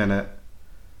 40-minute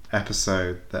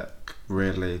episode that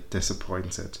really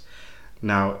disappointed.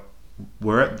 Now,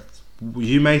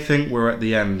 you may think we're at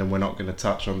the end and we're not going to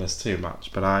touch on this too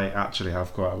much, but I actually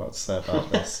have quite a lot to say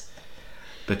about this.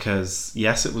 Because,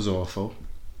 yes, it was awful.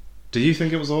 Do you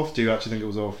think it was awful? Do you actually think it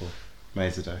was awful,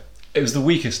 Maisie Day? It was the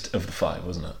weakest of the 5,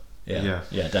 wasn't it?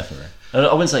 Yeah, definitely.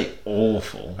 I wouldn't say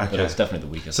awful, but it was definitely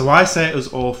the weakest. So I say it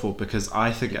was awful because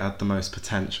I think it had the most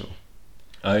potential.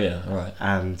 Oh yeah, all right.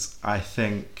 And I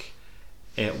think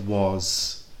it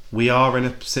was... We are in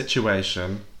a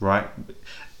situation, right?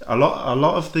 A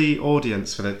lot of the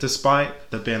audience for it,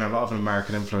 despite there being a lot of an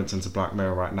American influence into Black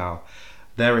Mirror right now,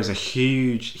 there is a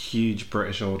huge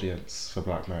British audience for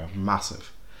Black Mirror.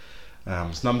 Massive.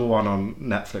 It's number 1 on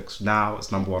Netflix now.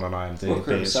 It's number 1 on IMDb.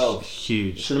 Brooker himself. It's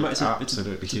huge. It's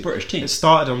a British team. It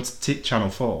started on Channel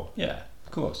 4. Yeah,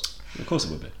 of course it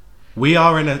would be. We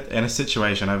are in a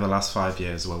situation over the last 5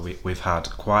 years where we've had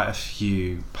quite a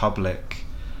few public,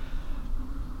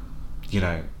 you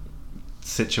know,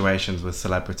 situations with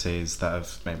celebrities that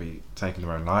have maybe taken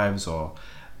their own lives,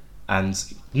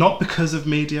 and not because of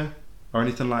media or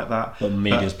anything like that. But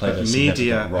media's played a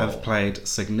significant role. Have played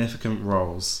significant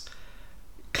roles,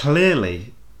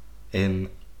 clearly, in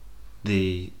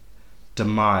the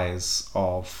demise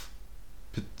of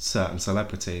certain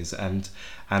celebrities, and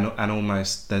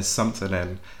almost there's something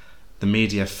in the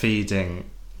media feeding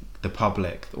the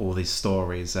public all these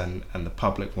stories, and the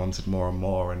public wanted more and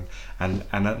more, and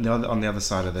on the other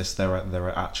side of this, there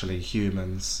are actually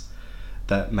humans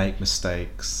that make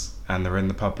mistakes, and they're in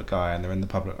the public eye, and they're in the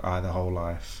public eye their whole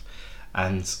life.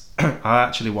 And I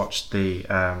actually watched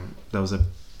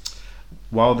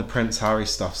while the Prince Harry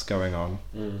stuff's going on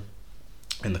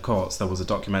in the courts, there was a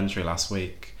documentary last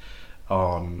week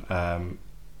on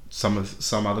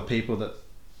some other people that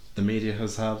the media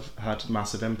has had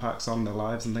massive impacts on their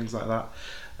lives and things like that.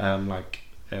 Like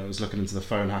it was looking into the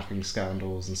phone hacking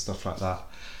scandals and stuff like that.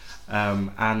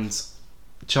 And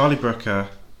Charlie Brooker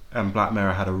and Black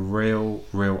Mirror had a real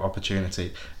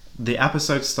opportunity. The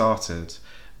episode started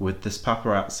with this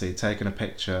paparazzi taking a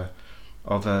picture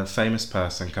of a famous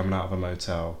person coming out of a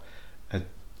motel,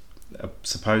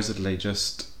 supposedly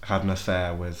just had an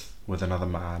affair with another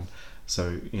man,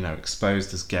 so, you know,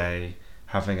 exposed as gay,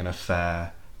 having an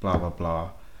affair, blah blah blah,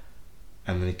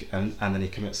 and then he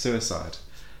commits suicide.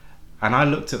 And I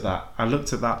looked at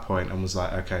that point and was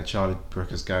like, okay, Charlie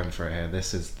Brooker's going for it here.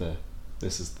 This is the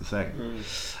thing.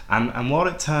 And what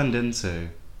it turned into,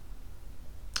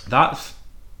 that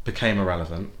became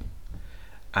irrelevant.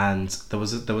 And there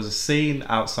was a scene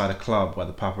outside a club where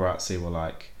the paparazzi were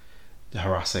like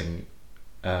harassing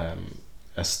a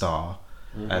star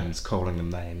and calling them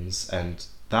names, and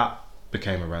that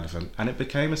became irrelevant. And it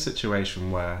became a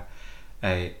situation where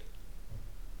a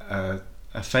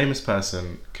famous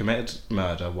person committed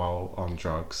murder while on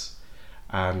drugs,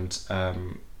 and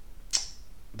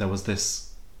there was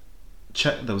this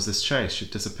chase. She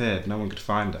disappeared. No one could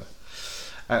find her,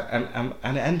 and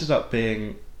it ended up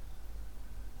being.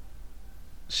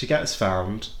 She gets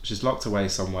found. She's locked away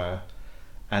somewhere,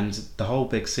 and the whole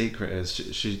big secret is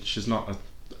she's not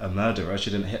a murderer. She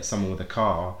didn't hit someone with a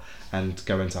car and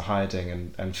go into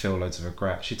hiding and feel loads of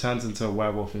regret. She turns into a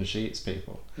werewolf and she eats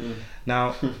people.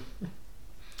 Now,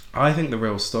 I think the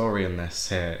real story in this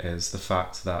here is the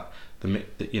fact that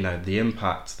the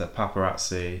impact that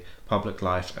paparazzi, public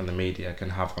life, and the media can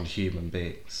have on human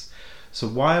beings. So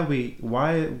why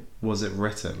was it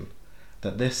written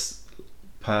that this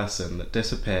person that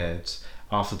disappeared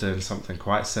after doing something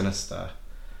quite sinister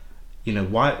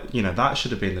why, that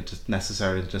should have been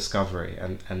necessarily the discovery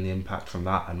and the impact from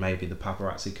that, and maybe the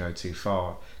paparazzi go too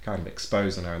far, kind of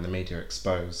exposing her, and the media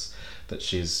expose that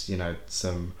she's,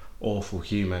 some awful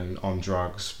human on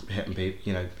drugs, hitting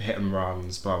people, hit and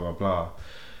runs, blah blah blah.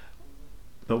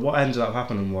 But what ended up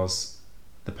happening was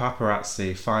the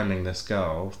paparazzi finding this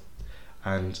girl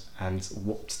and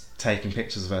taking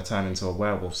pictures of her turn into a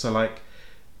werewolf. So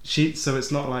so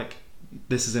it's not like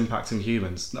this is impacting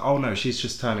humans. Oh no, she's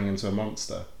just turning into a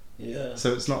monster. Yeah.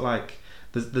 So it's not like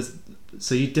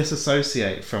so you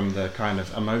disassociate from the kind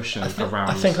of emotion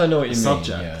around. I think I know what you mean.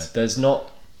 Subject. Yeah. There's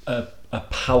not a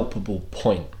palpable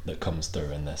point that comes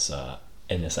through in this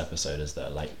episode, is there?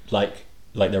 Like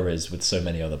there is with so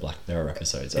many other Black Mirror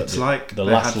episodes. It's like the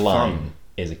last line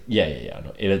is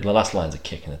the last line's a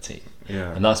kick in the teeth.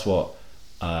 Yeah. And that's what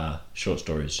short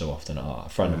stories so often are. A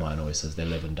friend of mine always says they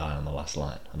live and die on the last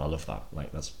line, and I love that.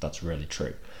 Like that's really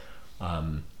true.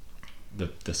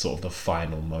 The sort of the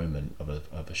final moment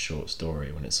of a short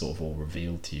story, when it's sort of all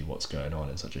revealed to you what's going on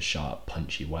in such a sharp,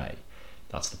 punchy way,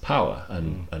 that's the power.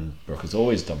 And Brooker's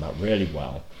always done that really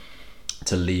well,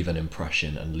 to leave an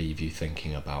impression and leave you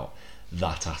thinking about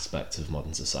that aspect of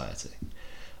modern society.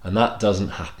 And that doesn't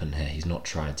happen here. He's not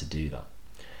trying to do that.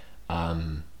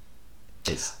 I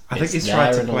think he's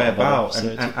tried to play about,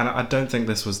 and I don't think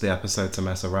this was the episode to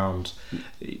mess around.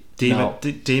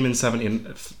 Demon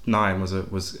 79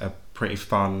 was a pretty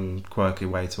fun, quirky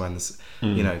way to end this.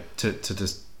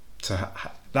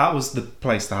 That was the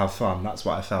place to have fun. That's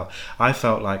what I felt. I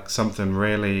felt like something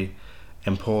really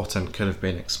important could have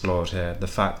been explored here. The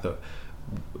fact that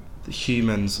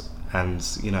humans and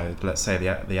let's say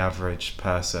the average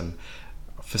person,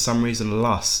 for some reason,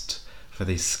 lust for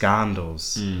these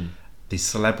scandals. These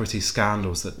celebrity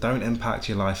scandals that don't impact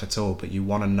your life at all, but you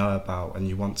want to know about and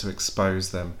you want to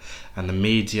expose them, and the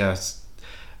media,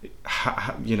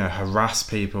 harass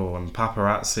people, and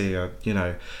paparazzi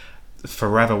are,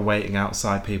 forever waiting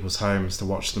outside people's homes to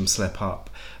watch them slip up.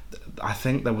 I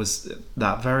think there was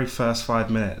that very first 5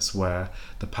 minutes where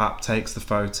the pap takes the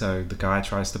photo, the guy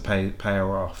tries to pay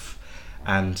her off,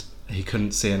 and he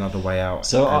couldn't see another way out.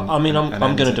 So I'm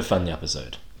going to defend the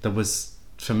episode. There was,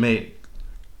 for me,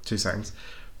 2 seconds.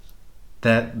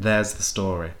 There's the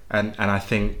story, and I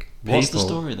think what's the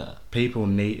story there? People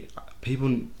need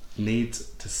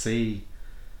to see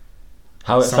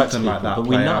how it affects something people, like that but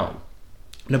play we know. out.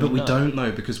 No, but we don't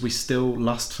know, because we still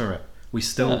lust for it. We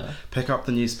still pick up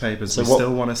the newspapers. So we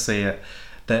still want to see it.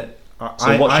 What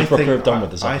should Brooker have done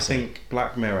with this episode? I think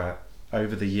Black Mirror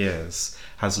over the years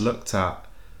has looked at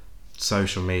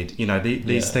social media,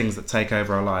 these things that take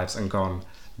over our lives, and gone,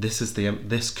 this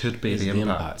could be the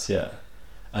impact. Yeah,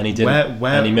 and he didn't.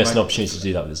 And he missed an opportunity to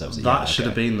do that with this episode. That should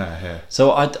have been there here.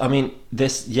 So I mean,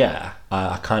 this. Yeah,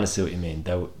 I kind of see what you mean.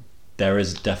 There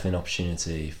is definitely an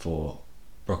opportunity for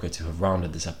Brooker to have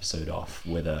rounded this episode off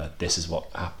with this is what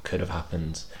could have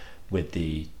happened with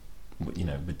the,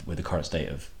 with the current state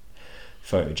of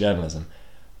photojournalism.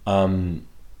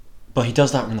 But he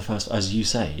does that in the first, as you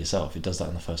say yourself, he does that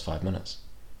in the first 5 minutes.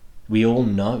 We all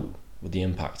know with the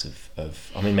impact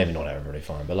of I mean, maybe not everybody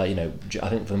fine, but I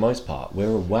think for the most part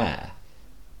we're aware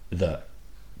that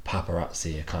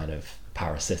paparazzi are kind of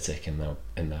parasitic in their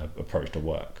approach to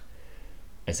work.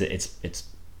 It's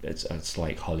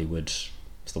like Hollywood.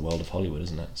 It's the world of Hollywood,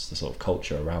 isn't it? It's the sort of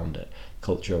culture around it,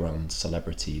 culture around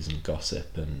celebrities and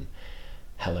gossip and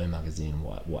Hello Magazine,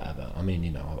 whatever. I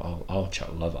mean, I'll check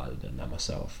Love Island in there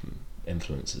myself, and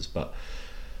influencers, but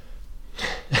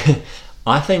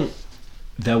I think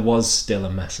there was still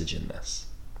a message in this,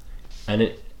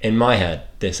 and in my head,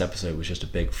 this episode was just a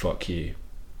big fuck you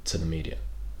to the media,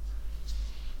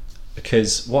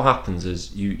 because what happens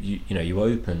is you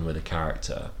open with a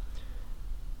character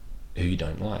who you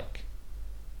don't like,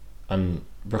 and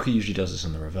Brooker usually does this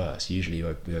in the reverse. Usually you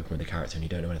open with a character and you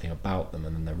don't know anything about them,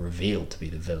 and then they're revealed to be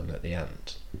the villain at the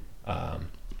end.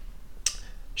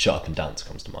 Shut Up and Dance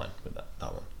comes to mind with that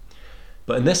one.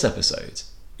 But in this episode,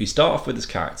 you start off with this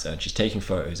character, and she's taking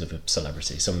photos of a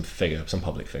celebrity, some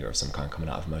public figure of some kind coming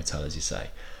out of a motel, as you say.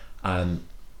 And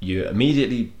you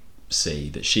immediately see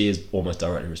that she is almost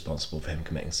directly responsible for him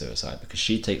committing suicide, because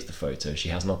she takes the photos. She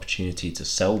has an opportunity to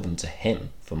sell them to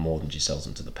him for more than she sells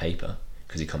them to the paper,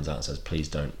 because he comes out and says, please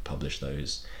don't publish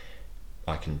those,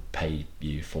 I can pay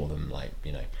you for them,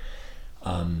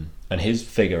 and his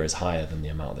figure is higher than the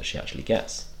amount that she actually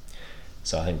gets.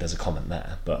 So I think there's a comment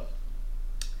there, but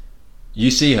you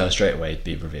see her straight away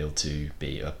be revealed to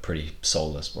be a pretty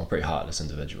soulless, well, pretty heartless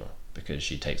individual, because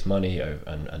she takes money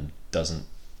and doesn't,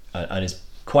 and is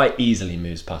quite easily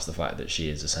moves past the fact that she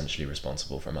is essentially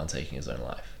responsible for a man taking his own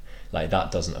life. Like,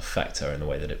 that doesn't affect her in the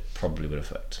way that it probably would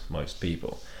affect most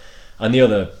people. And the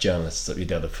other journalists,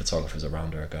 the other photographers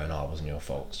around her are going, oh, it wasn't your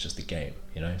fault, it's just the game,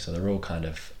 you know? So they're all kind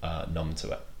of numb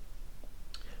to it.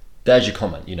 There's your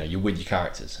comment, you know, you're with your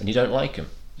characters, and you don't like them.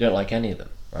 You don't like any of them,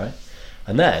 right?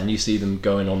 And then you see them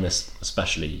going on this,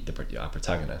 especially our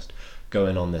protagonist,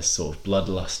 going on this sort of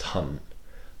bloodlust hunt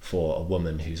for a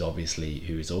woman who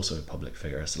is also a public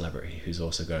figure, a celebrity, who's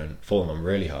also falling on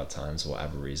really hard times for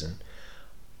whatever reason,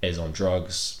 is on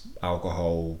drugs,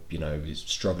 alcohol, you know, is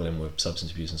struggling with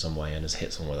substance abuse in some way, and has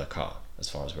hit someone with a car, as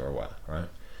far as we're aware, right?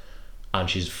 And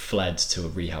she's fled to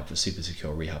a super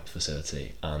secure rehab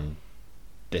facility, and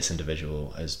this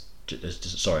individual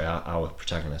our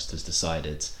protagonist has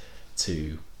decided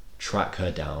to track her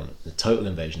down, the total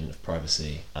invasion of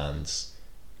privacy, and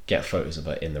get photos of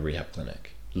her in the rehab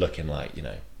clinic, looking like, you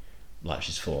know, like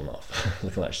she's fallen off,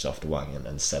 looking like she's off the wagon,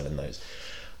 and selling those.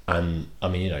 And I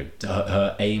mean, you know,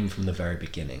 her aim from the very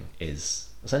beginning is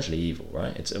essentially evil,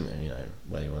 right? It's, you know,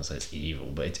 whether you want to say it's evil,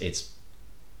 but it's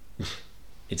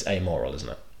amoral, isn't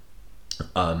it?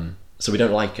 So we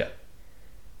don't like it.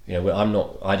 You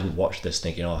know, I didn't watch this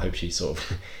thinking, oh, I hope she sort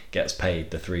of gets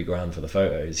paid the $3,000 for the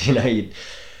photos. You know,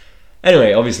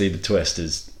 anyway, obviously the twist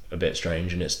is a bit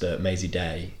strange, and it's that Maisie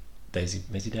Day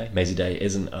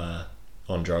isn't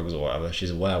on drugs or whatever. She's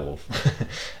a werewolf,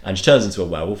 and she turns into a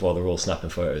werewolf while they're all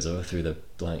snapping photos of her through the,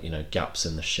 like, you know, gaps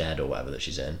in the shed or whatever that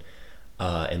she's in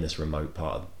this remote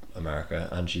part of America.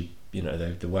 And she, you know,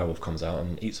 the werewolf comes out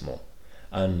and eats them all,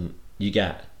 and you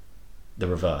get the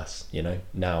reverse. You know,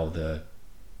 now the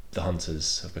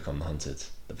hunters have become the hunted.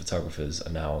 The photographers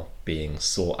are now being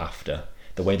sought after.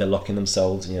 The way they're locking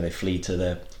themselves, you know, they flee to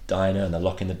the diner and they're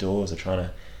locking the doors. They're trying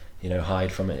to, you know,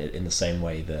 hide from it in the same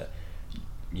way that,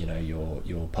 you know,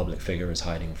 your public figure is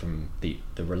hiding from the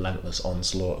relentless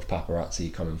onslaught of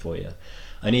paparazzi coming for you.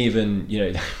 And even, you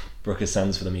know, Brooker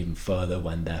sends for them even further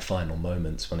when their final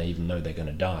moments, when they even know they're going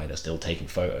to die, they're still taking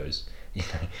photos, you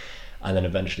know. And then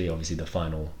eventually, obviously, the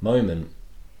final moment,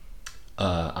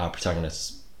 our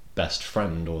protagonist's best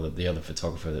friend, or the other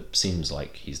photographer that seems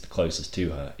like he's the closest to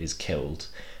her, is killed,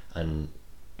 and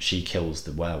she kills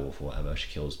the werewolf or whatever.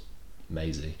 She kills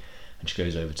Maisie, and she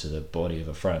goes over to the body of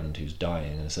a friend who's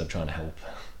dying, and instead of trying to help,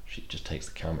 she just takes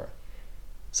the camera.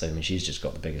 So I mean, she's just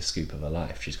got the biggest scoop of her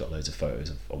life. She's got loads of photos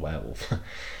of a werewolf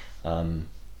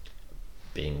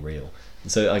being real.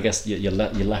 And so I guess you're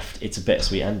left. It's a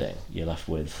bittersweet ending. You're left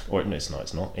with, or no, it's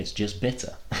not. It's just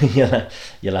bitter.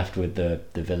 You're left with the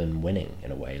villain winning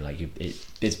in a way. Like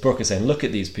it's Brooker saying, "Look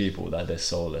at these people. They're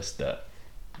soulless. That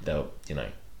they'll, you know,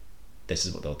 this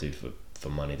is what they'll do for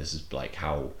money. This is like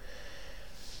how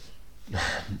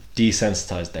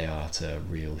desensitized they are to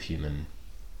real human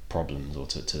problems, or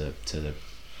to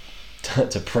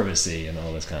privacy and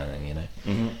all this kind of thing, you know."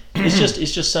 Mm-hmm.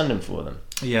 It's just sending for them.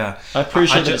 Yeah, I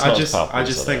appreciate it. I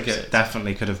just think it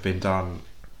definitely could have been done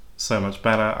so much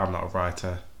better. I'm not a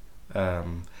writer.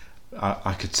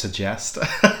 I could suggest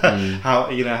how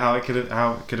it could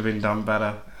have been done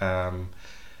better.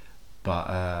 But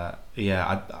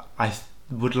I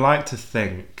would like to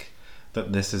think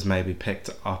that this is maybe picked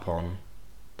up on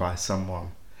by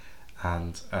someone,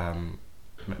 and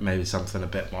maybe something a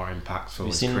bit more impactful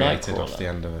is created off the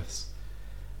end of this.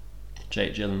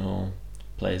 Jake Gyllenhaal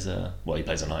plays a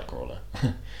Nightcrawler.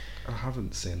 I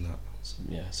haven't seen that.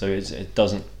 Yeah, so it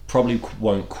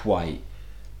won't quite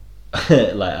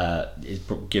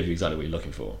give you exactly what you're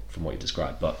looking for from what you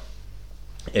described, but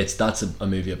that's a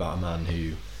movie about a man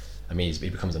who, I mean, he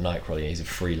becomes a Nightcrawler. He's a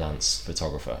freelance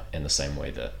photographer in the same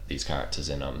way that these characters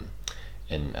in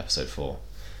episode 4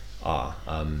 are.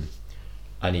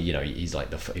 And he's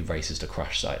like he races to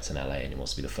crash sites in LA, and he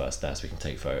wants to be the first there so he can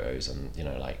take photos and, you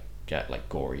know, like get like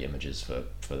gory images for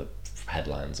the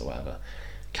headlines or whatever,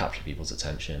 capture people's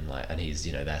attention, like, and he's,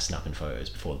 you know, there snapping photos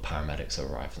before the paramedics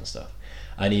arrive and stuff.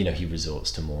 And, you know, he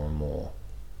resorts to more and more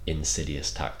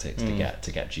insidious tactics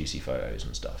to get juicy photos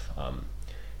and stuff. And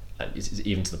it's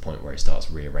even to the point where he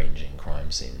starts rearranging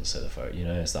crime scenes so the photo, you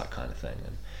know, it's that kind of thing.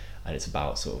 And it's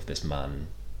about sort of this man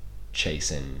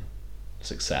chasing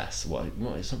success. He's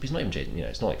not even chasing, you know,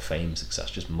 it's not like fame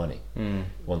success, just money.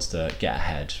 Wants to get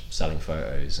ahead selling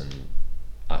photos, and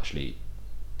actually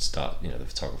start, you know, the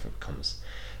photographer becomes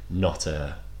not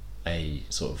a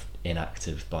sort of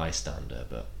inactive bystander,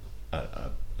 but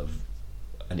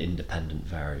an independent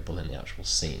variable in the actual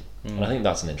scene. And I think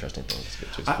that's an interesting thing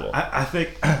to explore. I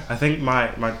think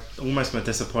my almost my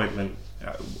disappointment,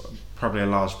 probably a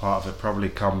large part of it probably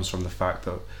comes from the fact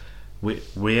that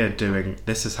we're doing,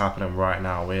 this is happening right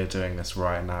now, we're doing this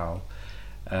right now,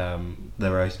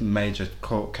 There are major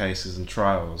court cases and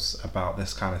trials about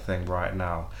this kind of thing right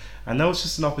now, and there was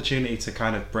just an opportunity to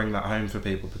kind of bring that home for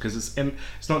people, because it's in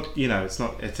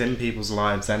people's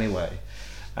lives anyway,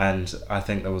 and I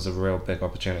think there was a real big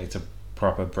opportunity to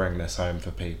proper bring this home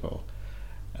for people,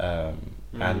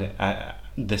 and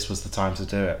this was the time to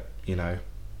do it.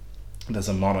 There's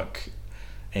a monarch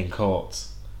in court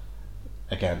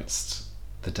against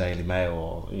the Daily Mail,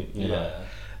 or you know.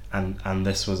 And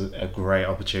this was a great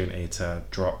opportunity to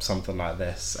drop something like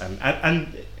this.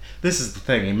 And this is the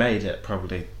thing, he made it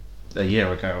probably a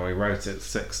year ago, or he wrote it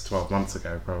 12 months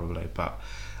ago probably, but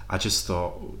I just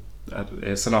thought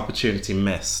it's an opportunity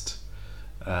missed,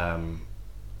 and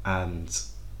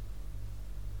just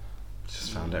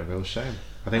found it a real shame.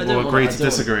 I think we'll agree to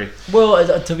disagree.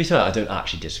 Well, to be fair, I don't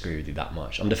actually disagree with you that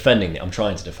much. I'm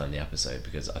trying to defend the episode,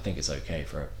 because I think it's okay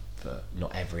for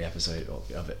not every episode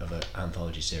of an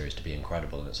anthology series to be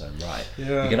incredible in its own right.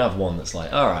 Yeah. You can have one that's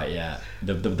like, alright, yeah,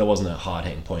 there wasn't a hard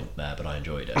hitting point there, but I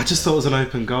enjoyed it. I just thought it was an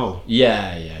open goal.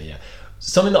 Yeah.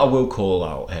 Something that I will call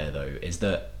out here though is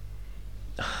that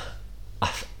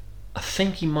I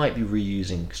think he might be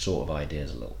reusing sort of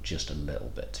ideas just a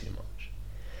little bit too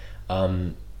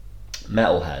much.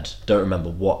 Metalhead, don't remember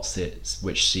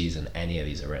which season any of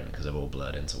these are in, because they've all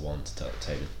blurred into one, to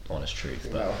tell you the honest truth.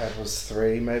 But Metalhead was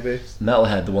 3 maybe.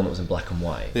 Metalhead, the one that was in black and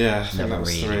white. Yeah, I think never that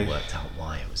was really 3. worked out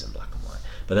why it was in black and white.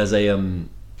 But there's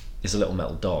it's a little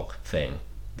metal dog thing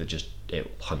that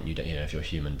it'll hunt you down. If you're a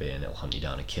human being, it'll hunt you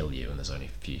down and kill you, and there's only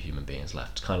a few human beings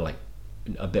left. It's kind of like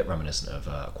a bit reminiscent of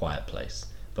A Quiet Place,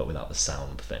 but without the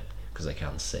sound thing, because they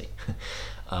can't see.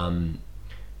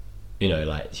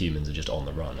 Like humans are just on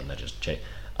the run and they're just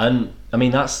and I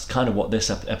mean that's kind of what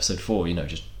this episode 4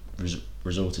 just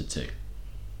resorted to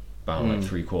about like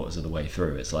 3/4 of the way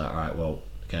through. It's like, alright, well,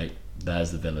 okay,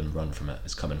 there's the villain, run from it,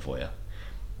 it's coming for you.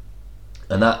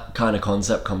 And that kind of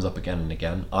concept comes up again and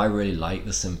again. I really like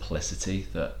the simplicity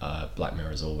that Black Mirror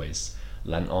has always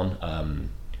lent on.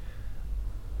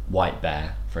 White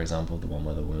Bear, for example, the one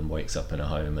where the woman wakes up in a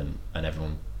home and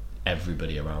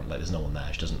everybody around, like there's no one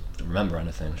there, she doesn't remember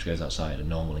anything, she goes outside and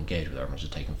no one will engage with her, everyone's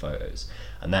just taking photos,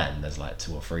 and then there's like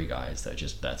 2 or 3 guys that are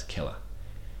just there to kill her,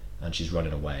 and she's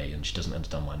running away and she doesn't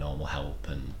understand why no one will help,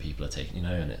 and people are taking,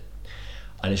 and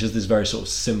it's just this very sort of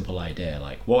simple idea,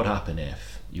 like what would happen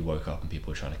if you woke up and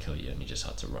people were trying to kill you and you just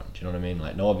had to run? Do you know what I mean?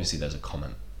 Like, no, obviously there's a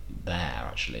comment there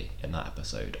actually in that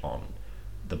episode on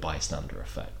the bystander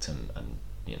effect and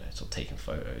sort of taking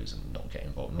photos and not getting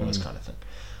involved and all this kind of thing.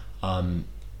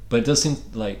 But it does seem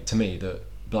like to me that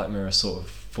Black Mirror sort of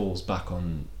falls back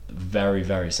on the very,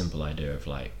 very simple idea of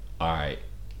like, alright,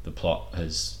 the plot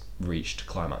has reached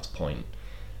climax point.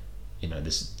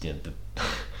 The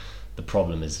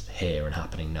problem is here and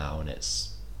happening now, and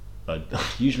it's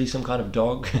usually some kind of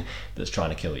dog that's trying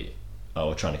to kill you,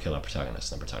 or trying to kill our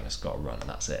protagonist, and the protagonist's got to run, and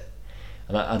that's it.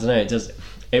 And I don't know,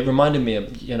 it reminded me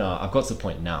of, I've got to the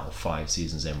point now, 5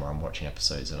 seasons in, where I'm watching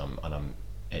episodes and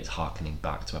it's harkening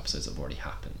back to episodes that have already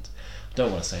happened. I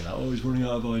don't want to say that, he's running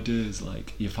out of ideas.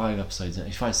 Like, you're 5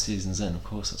 seasons in, of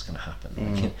course that's going to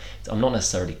happen. Like, I'm not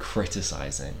necessarily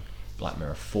criticising Black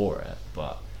Mirror for it,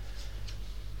 but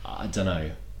I don't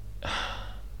know.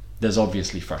 There's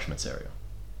obviously fresh material,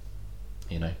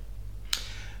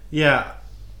 Yeah,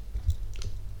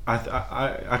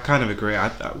 I kind of agree.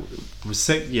 With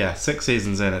 6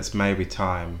 seasons in, it's maybe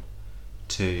time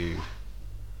to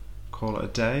call it a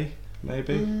day.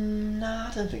 Maybe. Nah,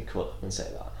 I don't think I wouldn't say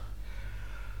that.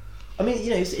 I mean,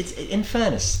 it's in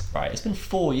fairness, right? It's been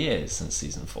 4 years since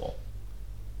season 4.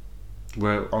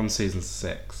 We're on season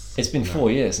 6. It's been 4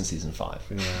 years since season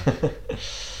 5. Yeah.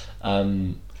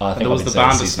 I think there was the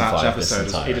Bandersnatch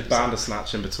episode. He did episode.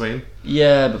 Bandersnatch in between.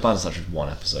 Yeah, but Bandersnatch was 1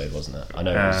 episode, wasn't it? I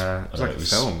know it was like it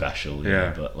was a film. Special,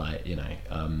 yeah. But like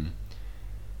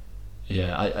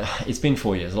it's been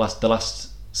 4 years. The last.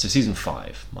 So season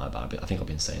 5, my bad. I think I've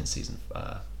been saying season.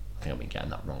 I think I've been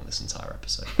getting that wrong this entire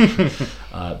episode.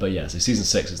 But yeah, so season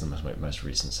 6 is the most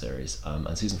recent series,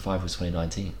 and season 5 was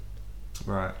 2019.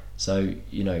 Right. So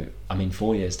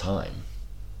 4 years time,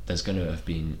 there's going to have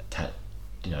been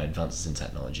advances in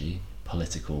technology,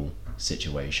 political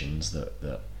situations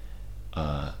that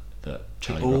Charlie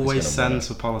Brooker's always sends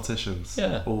for politicians.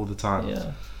 Yeah. All the time.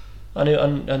 Yeah.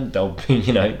 And there'll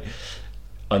be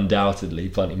undoubtedly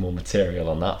plenty more material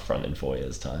on that front in 4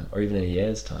 years' time, or even in a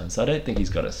year's time. So I don't think he's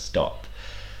got to stop.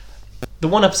 The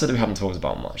one episode that we haven't talked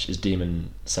about much is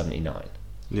Demon 79.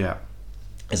 Yeah.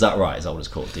 Is that right? Is that what it's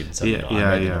called? Demon 79? Yeah,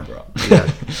 I made yeah. the number up.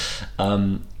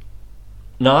 Yeah.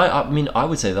 No, I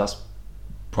would say that's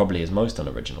probably his most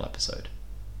unoriginal episode.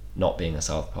 Not being a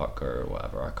South Parker or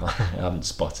whatever, I haven't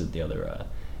spotted the other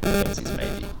things he's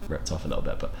maybe ripped off a little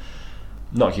bit, but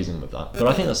not accusing him of that. But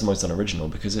I think that's the most unoriginal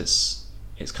because it's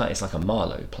like a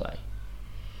Marlowe play.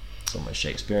 It's almost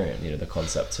Shakespearean, the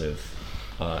concept of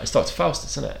it's Dr.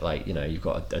 Faustus, isn't it? Like, you've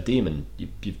got a demon,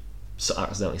 you've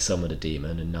accidentally summoned a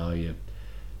demon, and now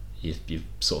you've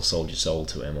sort of sold your soul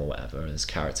to him or whatever. And this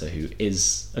character who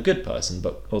is a good person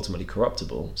but ultimately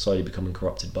corruptible, slowly becoming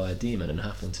corrupted by a demon and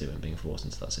having to and being forced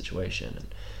into that situation.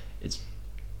 And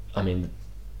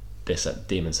this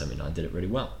Demon 79 did it really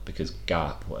well because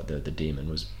Garp, the demon,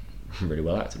 was really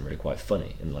well acted and really quite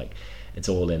funny, and like it's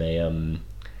all in a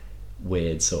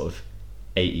weird sort of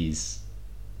 80s.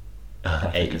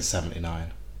 I think it's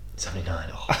 79. 79.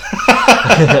 Oh,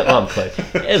 I'm close.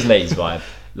 It is an 80s vibe,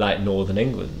 like Northern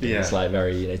England. Yeah. It's like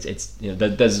very. It's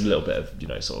there's a little bit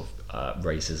of sort of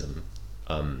racism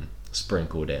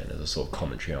sprinkled in as a sort of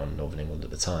commentary on Northern England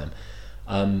at the time.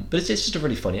 But it's just a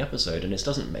really funny episode, and it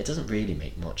doesn't really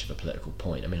make much of a political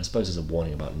point. I mean, I suppose there's a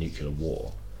warning about nuclear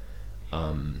war,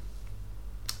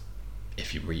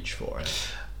 if you reach for it.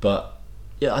 But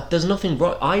yeah, there's nothing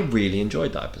wrong. I really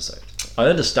enjoyed that episode. I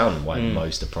understand why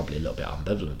most are probably a little bit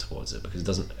ambivalent towards it, because it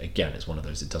doesn't. Again, it's one of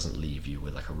those. It doesn't leave you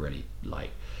with like a really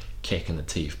like kick in the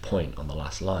teeth point on the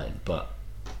last line. But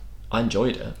I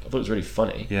enjoyed it. I thought it was really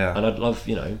funny. Yeah, and I'd love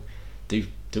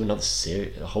do another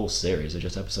a whole series of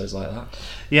just episodes like that.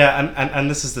 Yeah, and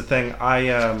this is the thing. I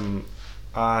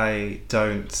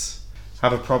don't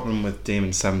have a problem with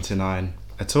Demon 79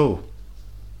 at all.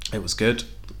 It was good.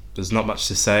 There's not much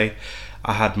to say.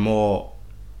 I had more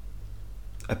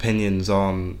opinions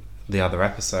on the other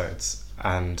episodes,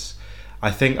 and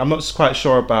I think I'm not quite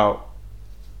sure about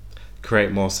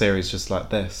create more series just like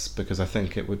this, because I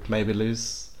think it would maybe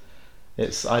lose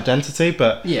its identity.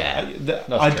 But yeah,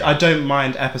 I don't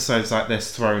mind episodes like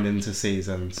this thrown into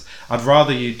seasons. I'd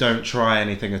rather you don't try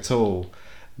anything at all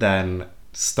than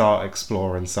start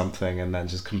exploring something and then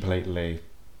just completely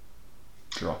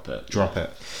drop it.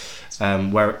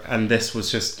 And this was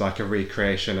just like a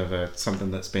recreation of something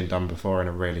that's been done before in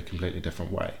a really completely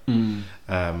different way.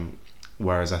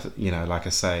 Whereas like I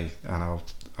say, and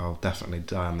I'll definitely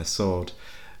die on this sword,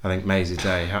 I think Maisie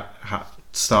Day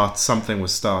something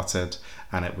was started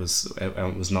and it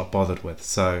was not bothered with.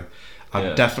 So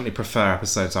I definitely prefer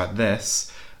episodes like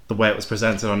this, the way it was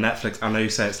presented on Netflix. I know you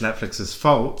say it's Netflix's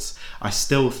fault. I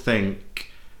still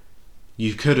think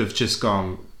you could have just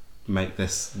gone, make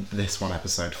this one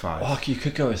episode 5. Oh, you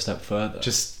could go a step further.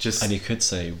 Just and you could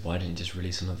say, why didn't you just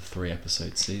release another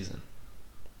 3-episode season?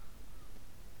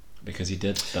 Because he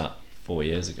did that 4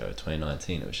 years ago,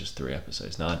 2019. It was just 3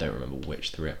 episodes. Now I don't remember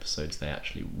which 3 episodes they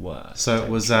actually were. So it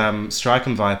was Strike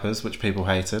and Vipers, which people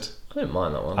hated. I didn't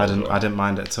mind that one. I didn't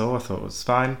mind it at all. I thought it was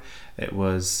fine. It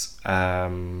was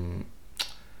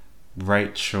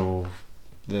Rachel.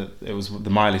 It was the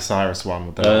Miley Cyrus one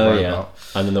with the robot. Yeah.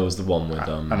 And then there was the one with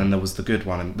and then there was the good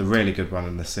one, the really good one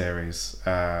in the series,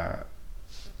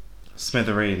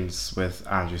 Smithereens with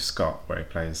Andrew Scott, where he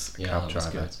plays a cab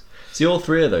driver. Good. See, all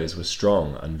 3 of those were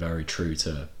strong and very true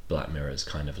to Black Mirror's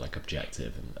kind of like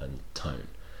objective and tone.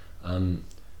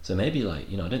 So maybe I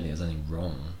don't think there's anything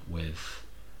wrong with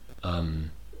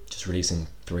just releasing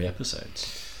 3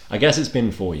 episodes. I guess it's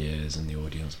been 4 years and the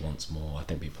audience wants more. I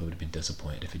think people would have been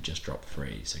disappointed if it just dropped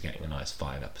 3. So getting a nice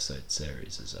 5-episode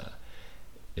series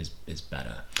is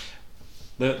better.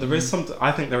 There is something.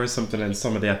 I think there is something in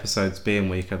some of the episodes being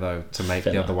weaker though to make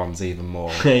the other ones even more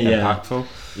impactful.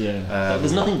 Yeah,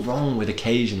 there's nothing wrong with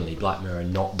occasionally Black Mirror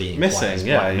not being missing. Quite as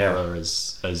Black Mirror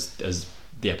as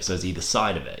the episodes either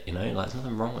side of it. Like there's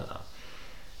nothing wrong with that.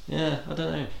 Yeah, I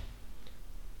don't know.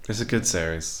 It's a good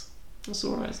series. That's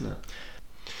alright, isn't it?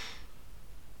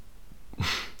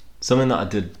 Something that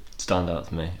did stand out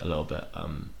to me a little bit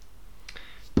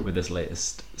with this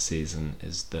latest season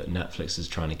is that Netflix is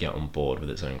trying to get on board with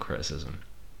its own criticism.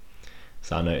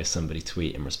 So I noticed somebody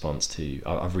tweet in response to,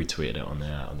 I've retweeted it on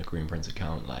the Green Prince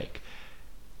account, like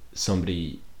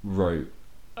somebody wrote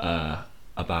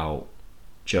about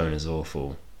Jonah's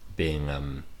Awful being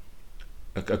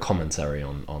a commentary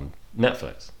on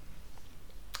Netflix,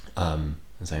 and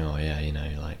saying, oh yeah,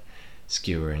 like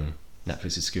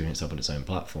Netflix is skewering itself on its own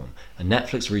platform, and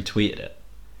Netflix retweeted it.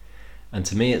 And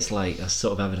to me, it's like a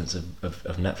sort of evidence of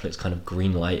Netflix kind of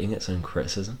green lighting its own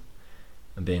criticism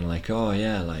and being like, oh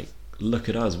yeah, like look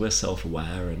at us, we're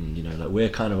self-aware, and like we're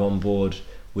kind of on board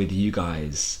with you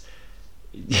guys,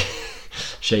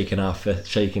 shaking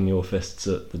your fists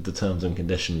at the terms and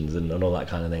conditions and all that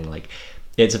kind of thing. Like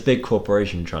it's a big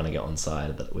corporation trying to get on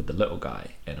side with the little guy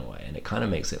in a way, and it kind of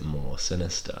makes it more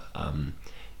sinister.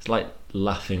 It's like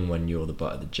laughing when you're the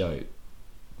butt of the joke,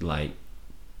 like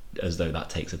as though that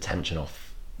takes attention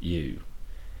off you.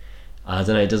 I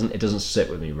don't know. It doesn't sit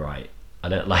with me right. I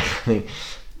don't like. I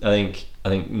think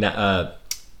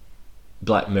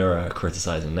Black Mirror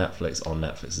criticizing Netflix on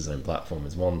Netflix's own platform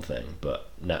is one thing, but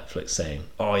Netflix saying,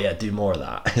 "Oh yeah, do more of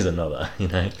that," is another. You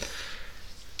know.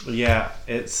 Yeah,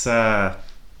 it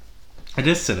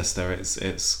is sinister.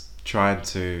 It's trying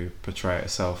to portray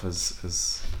itself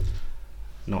as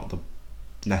not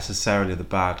necessarily the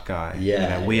bad guy.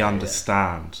 Yeah, we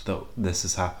understand that this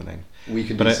is happening. We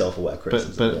can do self-aware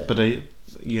criticism. But are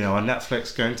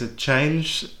Netflix going to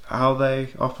change how they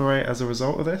operate as a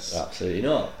result of this? Absolutely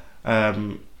not.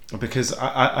 Because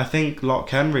I think Lock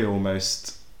Henry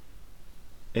almost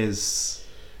is,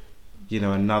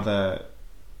 another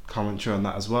commentary on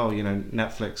that as well.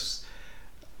 Netflix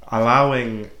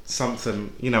allowing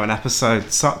something, an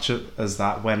episode such as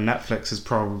that, when Netflix is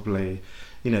probably,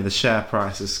 the share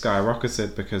price has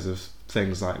skyrocketed because of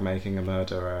things like Making a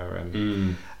Murderer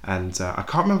and I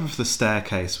can't remember if The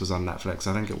Staircase was on Netflix.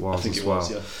 I think it was as well.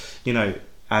 Yeah.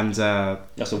 And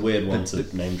that's a weird one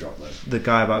to name drop though. The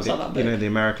guy about the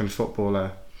American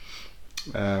footballer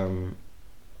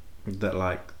that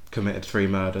like committed 3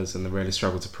 murders and they really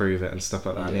struggled to prove it and stuff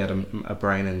like that. And he had a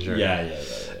brain injury. Yeah.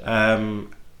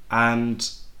 And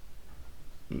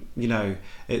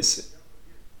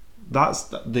that's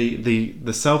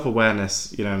the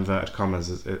self-awareness, inverted commas,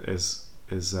 is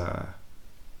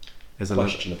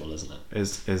questionable, isn't it?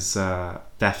 Is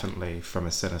definitely from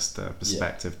a sinister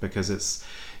perspective, because it's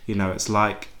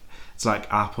like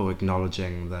Apple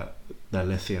acknowledging that their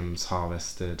lithium's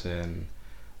harvested in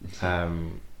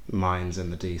mines in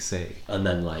the DC and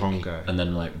then Congo, and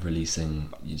then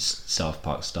releasing South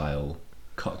Park style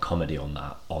comedy on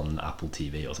Apple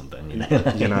TV or something.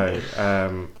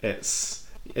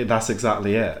 That's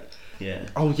exactly it. Yeah.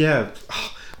 Oh yeah,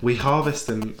 we harvest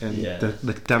in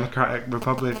the Democratic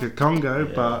Republic of Congo,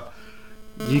 but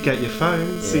you get your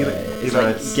phones.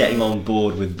 It's getting on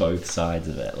board with both sides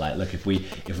of it. Like, look, if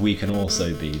we can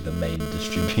also be the main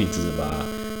distributors of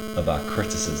our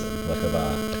criticism, of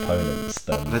our opponents,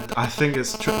 then I think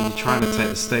it's you're trying to take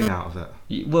the sting out of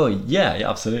it. Well, yeah,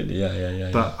 absolutely,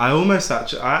 yeah. But I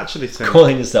actually think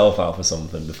calling yourself out for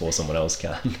something before someone else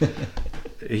can.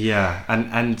 Yeah,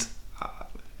 and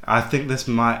I think this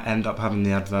might end up having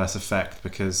the adverse effect,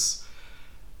 because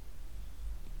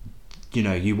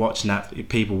people watch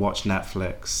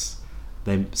Netflix.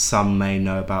 Some may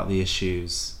know about the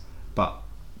issues, but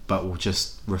will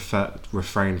just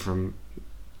refrain from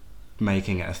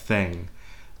making it a thing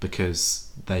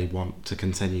because they want to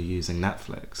continue using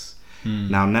Netflix.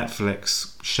 Now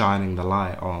Netflix shining the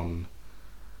light on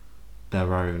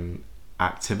their own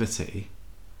activity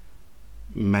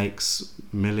makes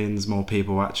millions more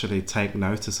people actually take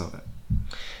notice of it.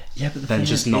 Yeah, but then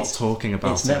just not talking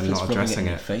about it and not addressing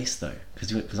it. Face though,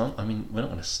 because we're not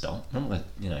going to stop. We're not going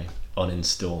to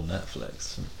uninstall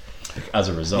Netflix as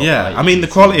a result. Yeah, the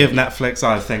quality of Netflix,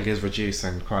 I think, is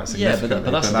reducing quite significantly. Yeah,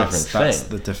 but that's a different thing.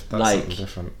 That's something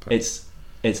different. But it's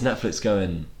Netflix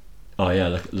going, oh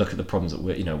yeah, look at the problems that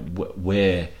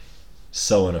we're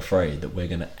so unafraid that we're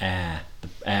going to air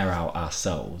out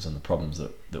ourselves and the problems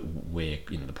that we're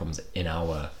the problems in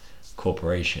our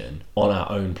corporation on our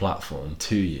own platform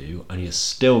to you, and you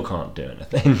still can't do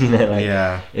anything.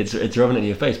 It's rubbing it in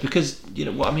your face, because where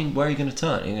are you going to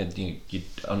turn? You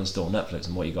uninstall Netflix,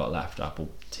 and what you got left? Apple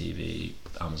TV,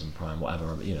 Amazon Prime,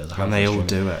 whatever. And they all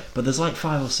do it. But there's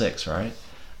 5 or 6, right?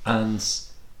 And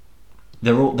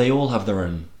they all have their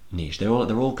own niche. They're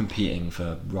all competing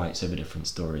for rights over different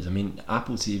stories.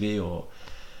 Apple TV or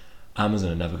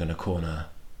Amazon are never going to corner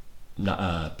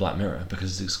Black Mirror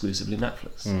because it's exclusively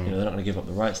Netflix. They're not going to give up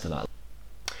the rights to that.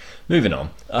 Moving on.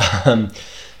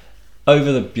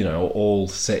 Over the all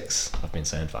 6, I've been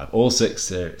saying 5, all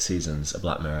 6 seasons of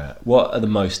Black Mirror, what are the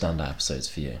most standout episodes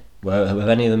for you? Have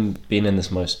any of them been in this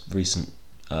most recent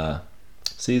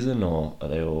season, or are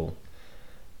they all,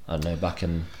 I don't know, back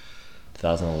in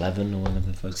 2011 or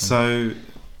whenever the first So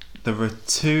there were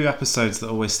 2 episodes that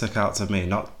always stuck out to me,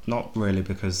 not really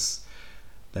because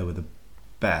they were the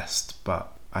best,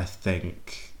 but I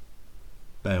think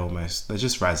they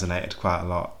just resonated quite a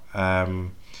lot.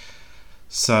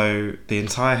 So the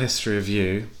entire history of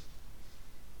you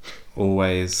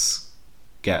always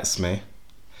gets me.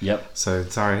 Yep. So the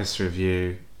entire history of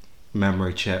you,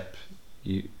 memory chip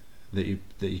that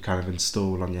you kind of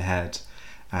install on your head,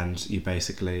 and you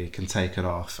basically can take it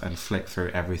off and flick through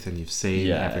everything you've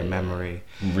seen, every memory.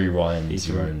 Rewind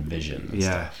your own vision and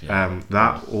stuff. Yeah.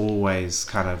 That always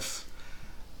kind of...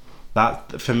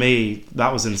 That, for me,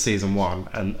 that was in season 1,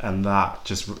 and that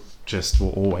just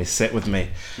will always sit with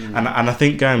me. And I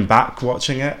think going back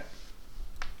watching it,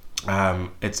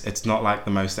 It's not like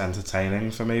the most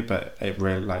entertaining for me, but it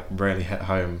really hit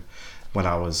home when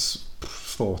I was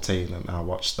 14 and I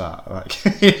watched that. Like,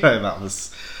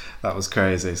 that was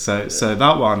crazy. So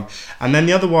that one, and then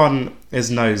the other one is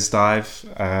Nosedive.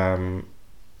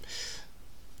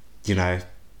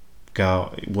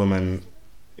 Woman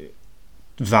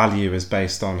value is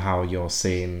based on how you're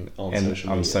seen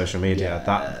on social media. Yeah,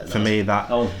 that for me, that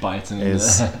was biting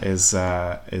is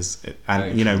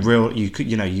and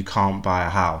you can't buy a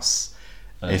house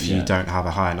if you don't have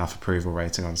a high enough approval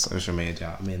rating on social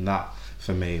media. I mean, that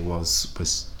for me was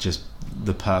just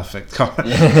the perfect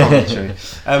commentary.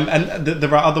 And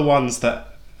there are other ones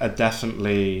that are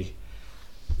definitely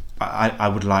I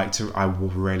would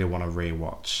really want to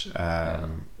rewatch.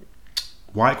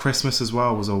 White Christmas as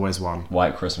well was always one.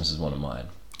 White Christmas is one of mine.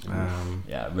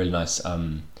 Really nice. I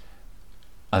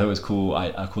thought it was cool.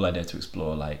 A cool idea to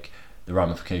explore like the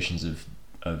ramifications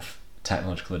of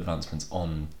technological advancements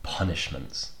on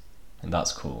punishments, and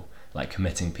that's cool. Like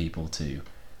committing people to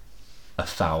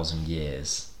 1,000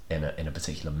 years in a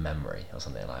particular memory or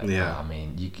something like that. Yeah. I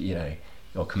mean,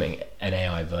 you're committing an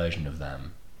AI version of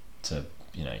them to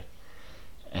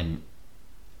an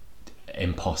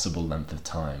impossible length of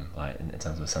time, like in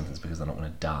terms of a sentence, because they're not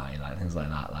going to die, like things like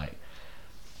that. Like,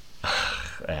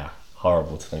 yeah,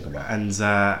 horrible to think about. And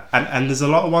there's a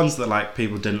lot of ones that like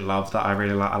people didn't love that I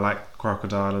really like. I like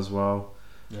Crocodile as well.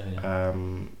 Or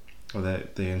the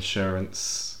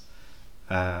insurance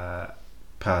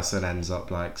person ends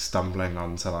up like stumbling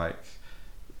onto like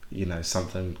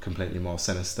something completely more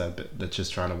sinister, but they're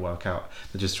just trying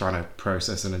to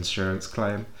process an insurance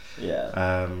claim.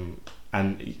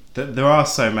 And there are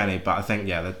so many, but I think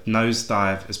the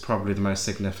Nosedive is probably the most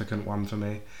significant one for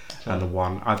me. Sure. And the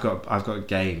one I've got a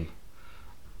game,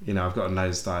 I've got a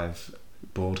Nosedive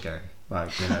board game,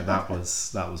 like that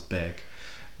was big,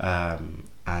 and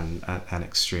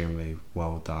extremely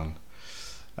well done,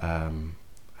 and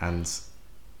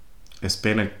it's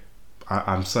been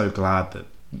I'm so glad that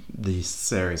the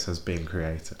series has been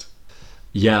created.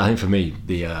 Yeah, I think for me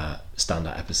the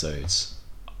standout episodes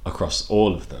across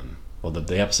all of them, or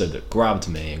the episode that grabbed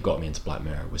me and got me into Black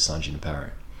Mirror was San Junipero.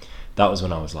 That was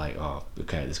when I was like, oh,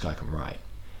 okay, this guy can write,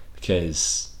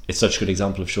 because it's such a good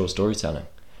example of short storytelling.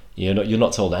 You're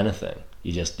not told anything.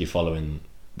 You're following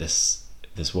this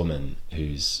woman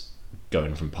who's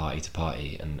going from party to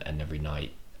party and every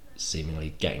night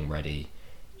seemingly getting ready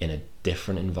in a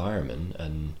different environment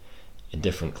and in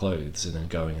different clothes, and then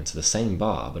going into the same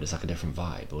bar, but it's like a different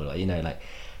vibe, or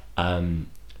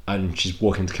and she's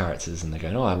walking to characters and they're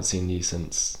going, oh, I haven't seen you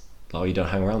since, like, you don't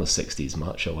hang around the 60s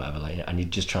much or whatever, like, and you're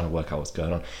just trying to work out what's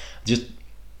going on.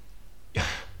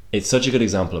 It's such a good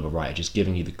example of a writer just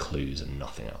giving you the clues and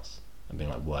nothing else, and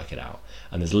being like, work it out.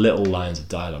 And there's little lines of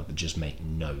dialogue that just make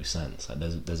no sense. Like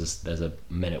there's a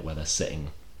minute where they're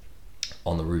sitting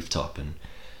on the rooftop and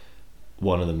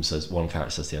one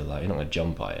character says to the other, like, you're not going to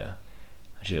jump, are you?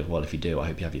 And she goes, well, if you do, I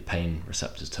hope you have your pain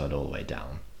receptors turned all the way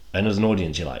down. And as an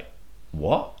audience, you're like,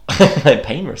 what? Like,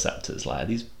 pain receptors, like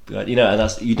these, and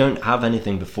that's, you don't have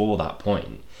anything before that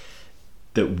point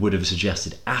that would have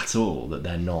suggested at all that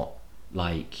they're not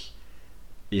like,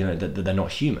 that they're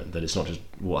not human, that it's not just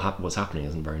what's happening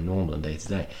isn't very normal and day to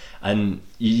day, and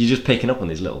you're just picking up on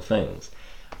these little things.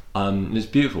 It's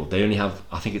beautiful. They only have,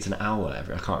 I think it's an hour I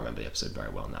can't remember the episode very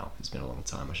well now, it's been a long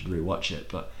time, I should rewatch it,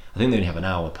 but I think they only have an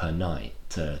hour per night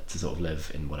to sort of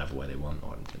live in whatever way they want,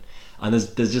 and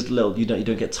there's just little, you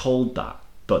don't get told that,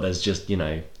 but there's just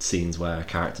scenes where a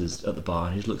character's at the bar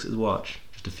and he just looks at his watch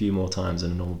just a few more times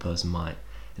than a normal person might.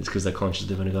 It's because they're conscious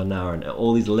they've only got an hour, and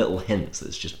all these little hints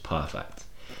that's just perfect.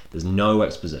 There's no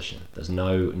exposition, there's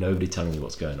nobody telling you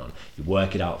what's going on, you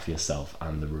work it out for yourself,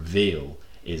 and the reveal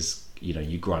is,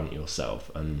 you grant it yourself,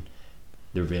 and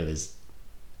the reveal is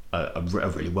a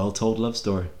really well told love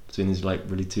story between these like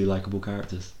really two likable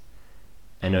characters,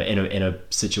 and in a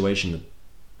situation that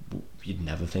you'd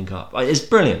never think up. It's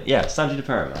brilliant. San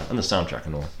Junipero, man, and the soundtrack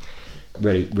and all,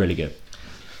 really, really good.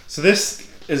 So this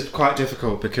is quite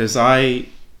difficult because I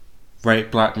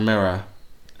rate Black Mirror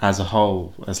as a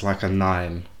whole as like a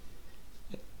 9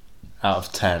 out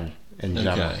of 10 in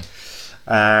general.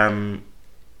 Okay.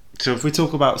 So if we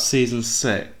talk about season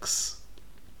 6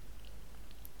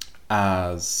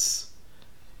 as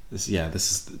this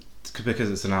is because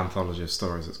it's an anthology of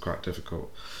stories, it's quite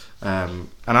difficult. And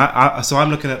so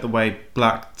I'm looking at the way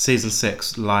season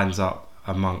 6 lines up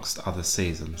amongst other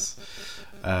seasons.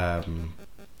 I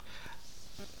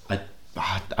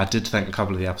did think a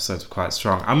couple of the episodes were quite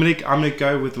strong. I'm gonna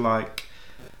go with like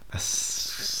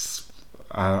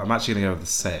I'm actually gonna go with the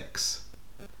 6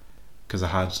 because I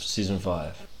had season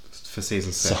 5. for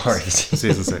season 6. Sorry, for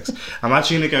season 6. I'm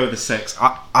actually going to go with the 6.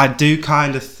 I do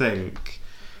kind of think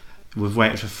we've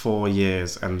waited for 4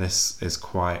 years, and this is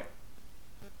quite,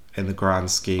 in the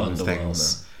grand scheme of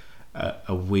things,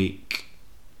 a weak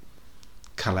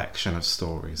collection of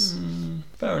stories.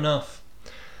 Fair enough.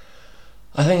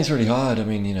 I think it's really hard. I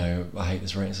mean, I hate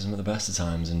this rating system at the best of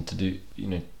times, and to do,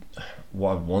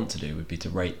 what I want to do would be to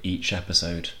rate each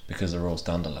episode because they're all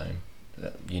standalone,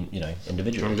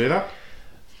 individually. Do you want to do that?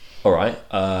 All right.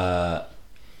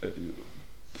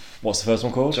 What's the first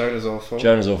one called? Jonah's Awful.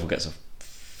 Jonah's Awful gets a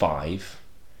 5.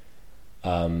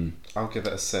 I'll give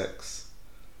it a 6.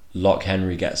 Loch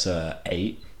Henry gets a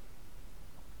 8.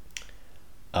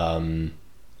 I'll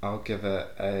give it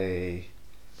a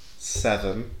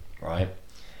 7. Right.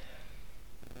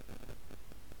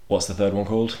 What's the third one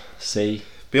called? C.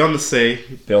 Beyond the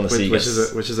Sea. Beyond the Sea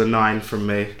which is a 9 from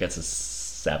me. Gets a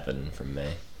 7 from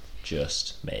me.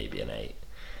 Just maybe an 8.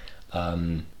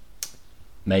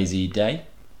 Maisie Day.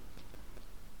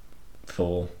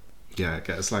 4. Yeah,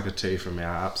 it's like a 2 from me.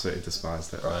 I absolutely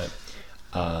despised it. Right.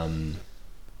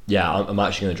 Yeah, I'm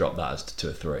actually going to drop that to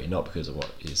a 3, not because of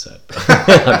what you said, but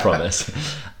I promise.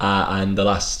 And the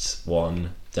last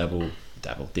one, Demon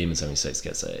 76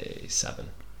 gets a 7.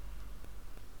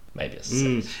 Maybe it's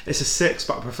a 6. It's a 6,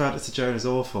 but I preferred it to Jonah's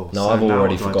Awful. No, I've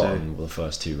already forgotten the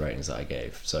first 2 ratings that I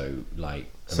gave. So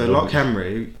Loch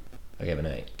Henry, I gave an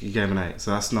 8. You gave an 8,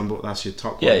 so that's your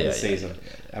top one of the season.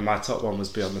 Yeah. And my top one was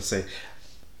Beyond the Sea.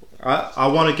 I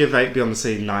want to give Beyond the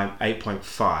Sea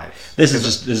 8.5. This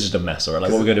is just a mess, alright.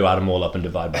 Like, what we're going to do, add them all up and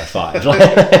divide by 5.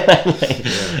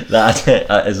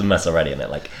 That is a mess already,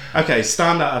 isn't it? Okay,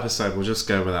 standout episode. We'll just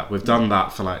go with that. We've done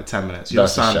that for 10 minutes. Your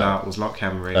standout was Loch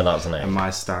Henry, and that was an 8. And my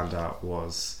standout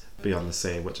was Beyond the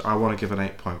Sea, which I want to give an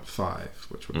 8.5,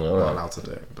 which we're not allowed to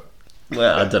do. But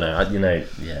well, I don't know.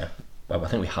 Yeah. Well, I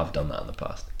think we have done that in the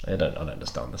past. I don't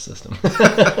understand the system.